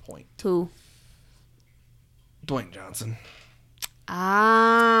at one point. Who? Dwayne Johnson.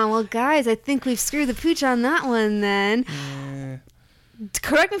 Ah, well, guys, I think we've screwed the pooch on that one then.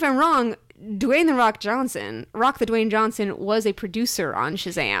 Correct me if I'm wrong. Dwayne the Rock Johnson, Rock the Dwayne Johnson, was a producer on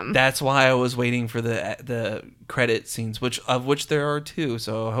Shazam. That's why I was waiting for the credit scenes, of which there are 2.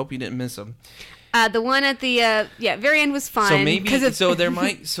 So I hope you didn't miss them. The one at the very end was fun. So maybe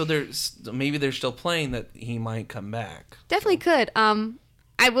maybe they're still playing that he might come back. Definitely could.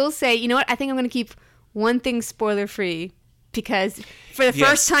 I will say, you know what? I think I'm going to keep one thing spoiler free because for the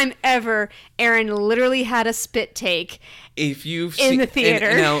first time ever, Aaron literally had a spit take. If you've in the theater.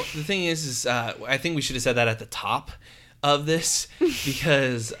 And now the thing is I think we should have said that at the top of this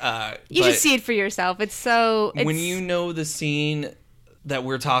because you should see it for yourself. It's when you know the scene that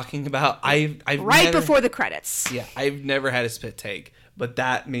we're talking about, I've before the credits. Yeah, I've never had a spit take, but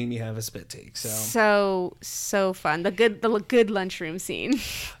that made me have a spit take. So fun. The good lunchroom scene.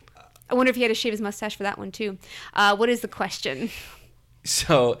 I wonder if he had to shave his mustache for that one too. What is the question?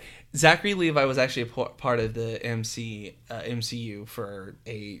 So Zachary Levi was actually a part of the MCU for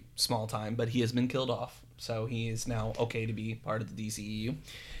a small time, but he has been killed off. So he is now okay to be part of the DCEU.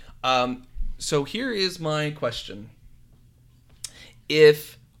 So here is my question.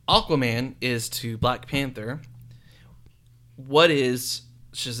 If Aquaman is to Black Panther, what is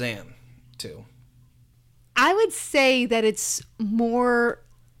Shazam to? I would say that it's more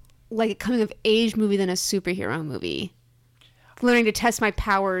like a coming of age movie than a superhero movie. Learning to test my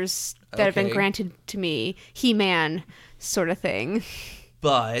powers that have been granted to me. He-Man sort of thing.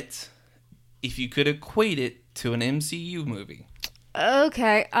 But if you could equate it to an MCU movie.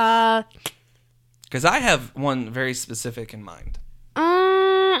 Okay. Because I have one very specific in mind.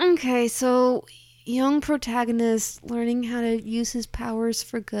 Okay, so young protagonist learning how to use his powers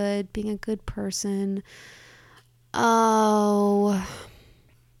for good, being a good person. Oh,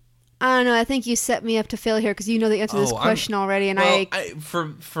 I don't know. I think you set me up to fail here because you know the answer to this question already, and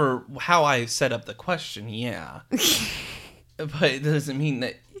for how I set up the question, yeah. But it doesn't mean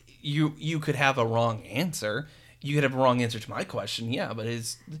that you could have a wrong answer. You could have a wrong answer to my question, yeah. But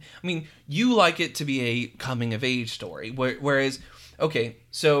you like it to be a coming of age story, whereas. Okay,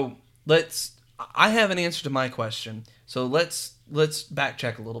 so I have an answer to my question. So let's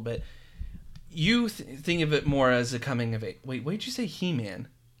backtrack a little bit. You think of it more as a coming of age. Wait, what did you say, He-Man?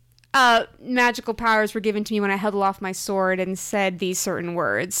 Magical powers were given to me when I held aloft my sword and said these certain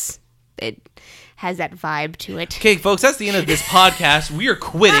words. It has that vibe to it. Okay, folks, that's the end of this podcast. We are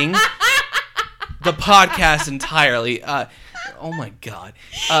quitting the podcast entirely. Oh my God.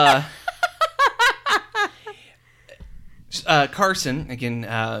 Carson, again,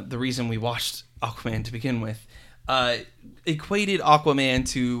 the reason we watched Aquaman to begin with, equated Aquaman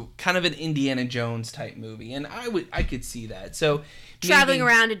to kind of an Indiana Jones type movie, and I could see that. So traveling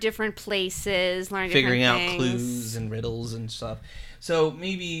around to different places, learning figuring out clues and riddles and stuff. So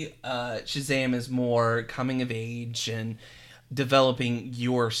maybe Shazam is more coming of age and developing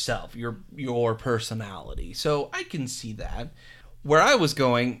yourself, your personality. So I can see that. Where I was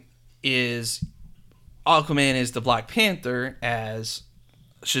going is Aquaman is the Black Panther as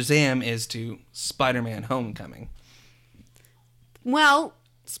Shazam is to Spider-Man Homecoming. Well,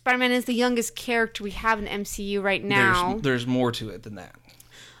 Spider-Man is the youngest character we have in the MCU right now. There's more to it than that.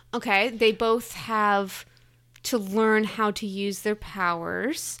 Okay, they both have to learn how to use their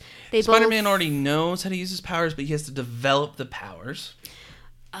powers. Spider-Man already knows how to use his powers, but he has to develop the powers.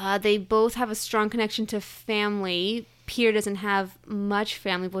 They both have a strong connection to family. Peter doesn't have much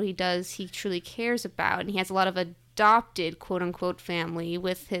family, but what he does, he truly cares about. And he has a lot of adopted, quote-unquote, family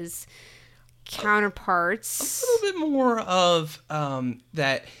with his counterparts. A little bit more of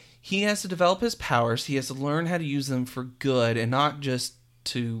that he has to develop his powers. He has to learn how to use them for good and not just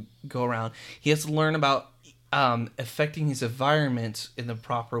to go around. He has to learn about affecting his environment in the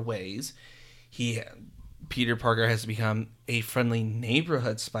proper ways. Peter Parker has to become a friendly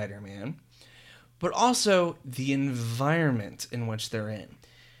neighborhood Spider-Man. But also the environment in which they're in.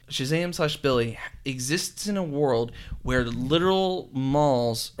 Shazam / Billy exists in a world where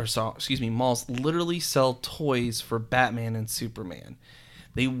malls literally sell toys for Batman and Superman.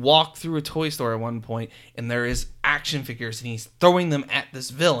 They walk through a toy store at one point, and there is action figures, and he's throwing them at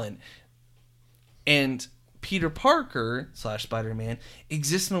this villain. And Peter Parker / Spider-Man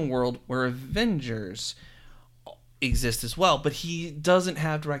exists in a world where Avengers exist as well, but he doesn't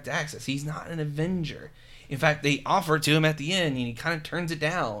have direct access. He's not an Avenger. In fact, they offer it to him at the end, and he kind of turns it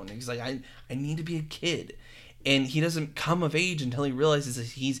down. He's like, I need to be a kid. And he doesn't come of age until he realizes that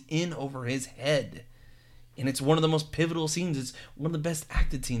he's in over his head. And it's one of the most pivotal scenes. It's one of the best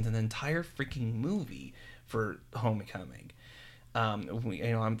acted scenes in the entire freaking movie for Homecoming. I've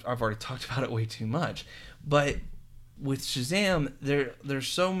already talked about it way too much. But with Shazam, there's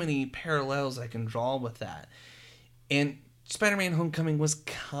so many parallels I can draw with that. And Spider-Man Homecoming was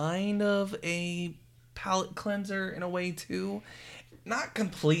kind of a palate cleanser in a way too. Not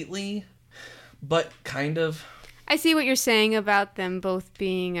completely, but kind of. I see what you're saying about them both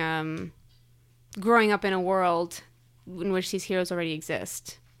being growing up in a world in which these heroes already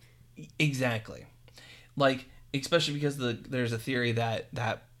exist. Exactly. Like, especially because there's a theory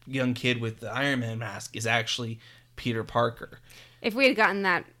that young kid with the Iron Man mask is actually Peter Parker. If we had gotten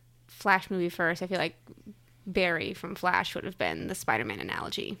that Flash movie first, I feel like Barry from Flash would have been the Spider-Man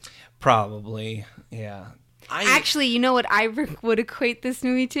analogy. Probably, yeah. Actually, you know what I would equate this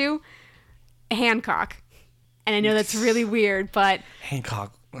movie to? Hancock. And I know that's really weird, but...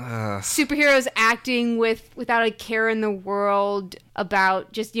 Hancock. Superheroes acting without a care in the world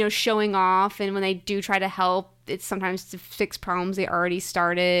about just, showing off. And when they do try to help, it's sometimes to fix problems they already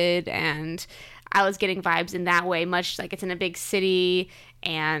started. And I was getting vibes in that way, much like it's in a big city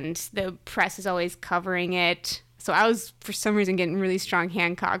and the press is always covering it. So I was, for some reason, getting really strong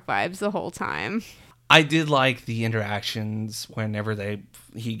Hancock vibes the whole time. I did like the interactions whenever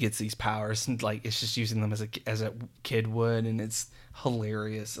he gets these powers, and like it's just using them as a kid would, and it's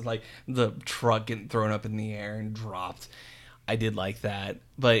hilarious. Like the truck getting thrown up in the air and dropped. I did like that,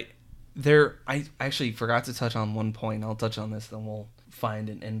 but I actually forgot to touch on one point. I'll touch on this, then we'll find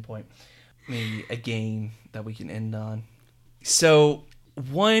an end point, maybe a game that we can end on. So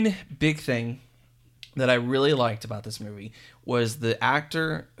one big thing that I really liked about this movie was the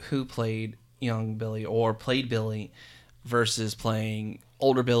actor who played young Billy or played Billy versus playing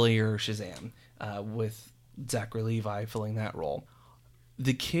older Billy or Shazam, with Zachary Levi filling that role.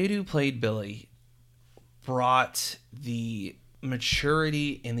 The kid who played Billy brought the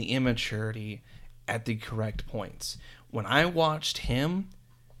maturity and the immaturity at the correct points. When I watched him,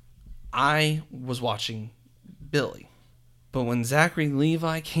 I was watching Billy. But when Zachary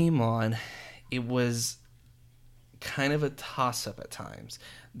Levi came on, it was kind of a toss-up at times.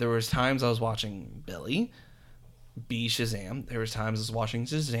 There was times I was watching Billy be Shazam. There was times I was watching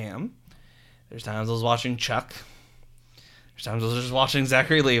Shazam. There's times I was watching Chuck. There's times I was just watching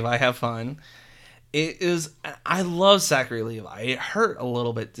Zachary Levi have fun. I love Zachary Levi. It hurt a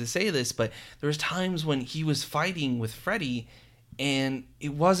little bit to say this, but there was times when he was fighting with Freddy and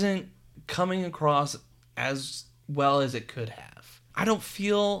it wasn't coming across as well as it could have. I don't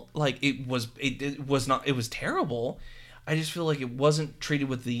feel like it was terrible. I just feel like it wasn't treated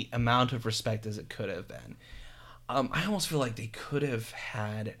with the amount of respect as it could have been. I almost feel like they could have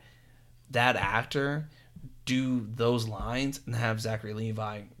had that actor do those lines and have Zachary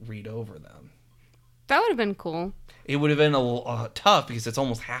Levi read over them. That would have been cool. It would have been a little tough because it's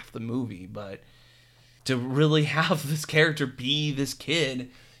almost half the movie, but to really have this character be this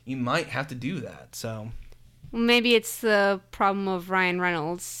kid, you might have to do that. So maybe it's the problem of Ryan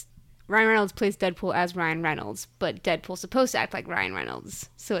Reynolds. Ryan Reynolds plays Deadpool as Ryan Reynolds, but Deadpool's supposed to act like Ryan Reynolds,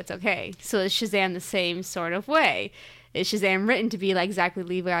 so it's okay. So is Shazam the same sort of way? Is Shazam written to be like Zachary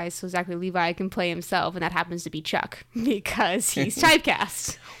Levi so Zachary Levi can play himself, and that happens to be Chuck because he's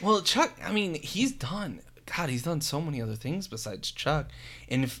typecast? Well, Chuck, I mean, he's done so many other things besides Chuck.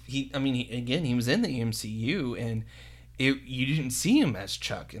 And he was in the MCU, and you didn't see him as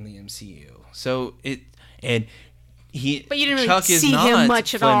Chuck in the MCU. So but you didn't really see him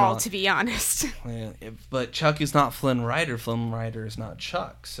much at all, to be honest. Yeah, but Chuck is not Flynn Rider. Flynn Rider is not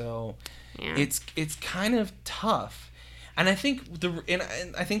Chuck. So yeah. It's kind of tough. And I think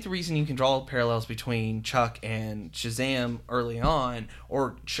the reason you can draw parallels between Chuck and Shazam early on,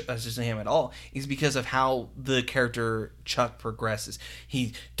 or Shazam at all, is because of how the character Chuck progresses.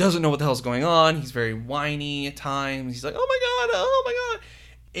 He doesn't know what the hell's going on. He's very whiny at times. He's like, oh my god.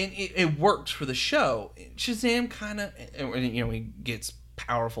 And it works for the show. Shazam kind of, he gets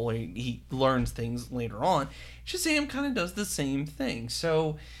powerful. He learns things later on. Shazam kind of does the same thing.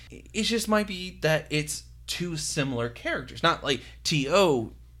 So it just might be that it's two similar characters. Not like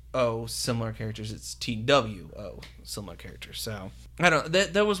T-O-O similar characters. It's T-W-O similar characters. So I don't know.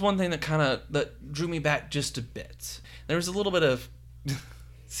 That was one thing that drew me back just a bit. There was a little bit of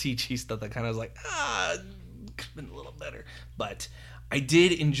CG stuff that kind of was like, could have been a little better. But I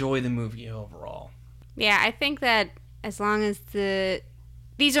did enjoy the movie overall. Yeah, I think that as long as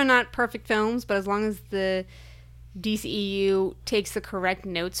these are not perfect films, but as long as the DCEU takes the correct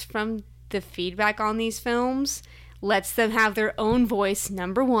notes from the feedback on these films, lets them have their own voice,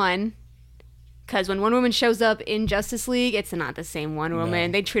 number one. Because when Wonder Woman shows up in Justice League, it's not the same Wonder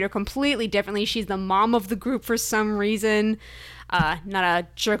Woman. They treat her completely differently. She's the mom of the group for some reason. Not a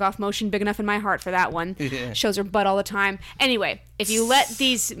jerk-off motion big enough in my heart for that one. Yeah. Shows her butt all the time. Anyway, if you let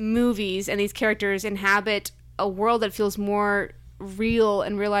these movies and these characters inhabit a world that feels more real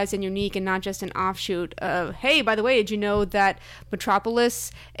and realized and unique and not just an offshoot of, hey, by the way, did you know that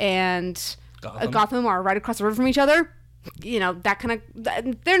Metropolis and Gotham are right across the river from each other? That kind of...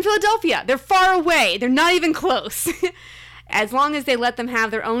 They're in Philadelphia. They're far away. They're not even close. As long as they let them have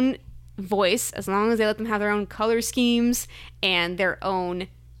their own voice, as long as they let them have their own color schemes and their own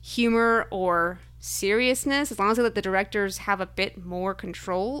humor or seriousness, as long as they let the directors have a bit more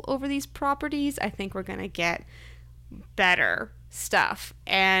control over these properties, I think we're going to get better stuff.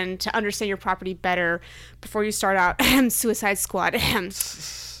 And to understand your property better before you start out, Suicide Squad.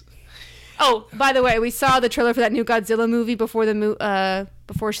 Oh, by the way, we saw the trailer for that new Godzilla movie before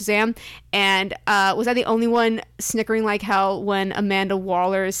Shazam, and was I the only one snickering like hell when Amanda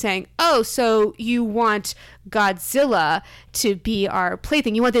Waller is saying, "Oh, so you want Godzilla to be our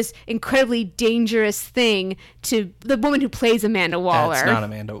plaything? You want this incredibly dangerous thing to..." The woman who plays Amanda Waller. That's not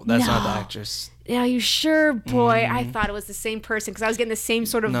Amanda. That's not the actress. Yeah, are you sure? Boy, I thought it was the same person because I was getting the same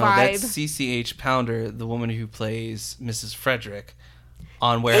sort of vibe. No, that's CCH Pounder, the woman who plays Mrs. Frederick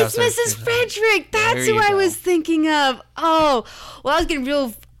on Warehouse. It's Mrs. Frederick. That's who I was thinking of. Oh, well,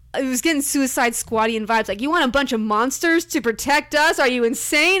 I was getting Suicide Squadian vibes. Like, you want a bunch of monsters to protect us? Are you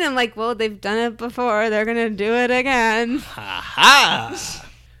insane? I'm like, well, they've done it before. They're going to do it again. Ha ha.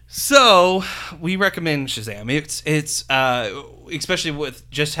 So, we recommend Shazam. It's especially with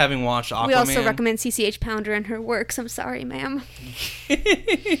just having watched Aquaman. We also recommend CCH Pounder and her works. I'm sorry, ma'am.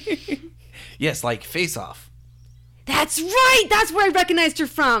 Yes, like Face Off. That's right. That's where I recognized her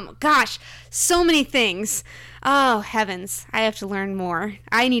from. Gosh, so many things. Oh, heavens. I have to learn more.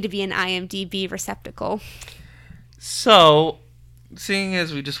 I need to be an IMDb receptacle. So, seeing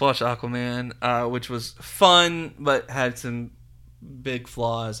as we just watched Aquaman, which was fun, but had some big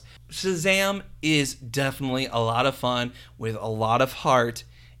flaws, Shazam is definitely a lot of fun with a lot of heart.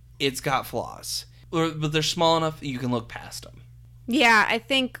 It's got flaws, but they're small enough that you can look past them. Yeah, I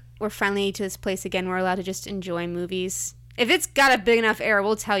think we're finally to this place again where we're allowed to just enjoy movies. If it's got a big enough error,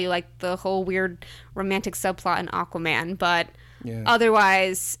 we'll tell you, like the whole weird romantic subplot in Aquaman, but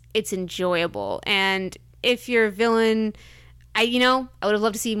otherwise it's enjoyable. And if you're a villain, I would have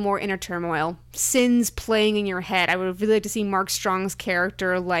loved to see more inner turmoil, sins playing in your head. I would have really liked to see Mark Strong's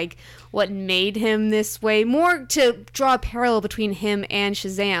character, like what made him this way, more to draw a parallel between him and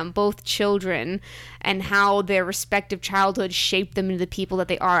Shazam, both children, and how their respective childhoods shaped them into the people that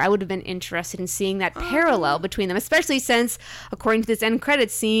they are. I would have been interested in seeing that parallel between them, especially since, according to this end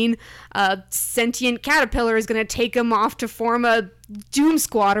credits scene, a sentient caterpillar is going to take him off to form a Doom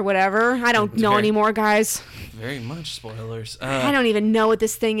Squad or whatever. I don't know anymore, guys. Very much spoilers. I don't even know what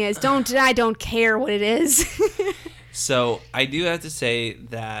this thing is. I don't care what it is. So I do have to say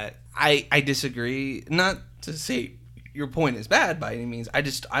that I disagree. Not to say your point is bad by any means. I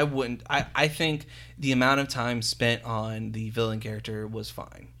think the amount of time spent on the villain character was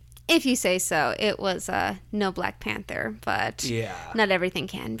fine. If you say so. It was no Black Panther, but not everything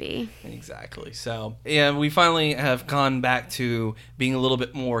can be. Exactly. So, yeah, we finally have gone back to being a little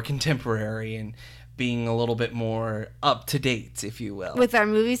bit more contemporary and being a little bit more up to date, if you will. With our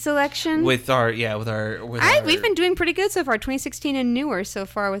movie selection? We've been doing pretty good so far. 2016 and newer so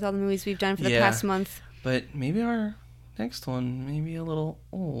far with all the movies we've done for the past month. But maybe our next one may be a little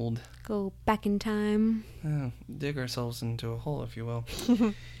old. Go back in time. Dig ourselves into a hole, if you will.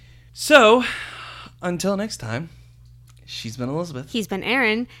 So, until next time, she's been Elizabeth. He's been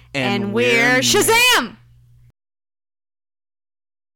Aaron. And we're Shazam!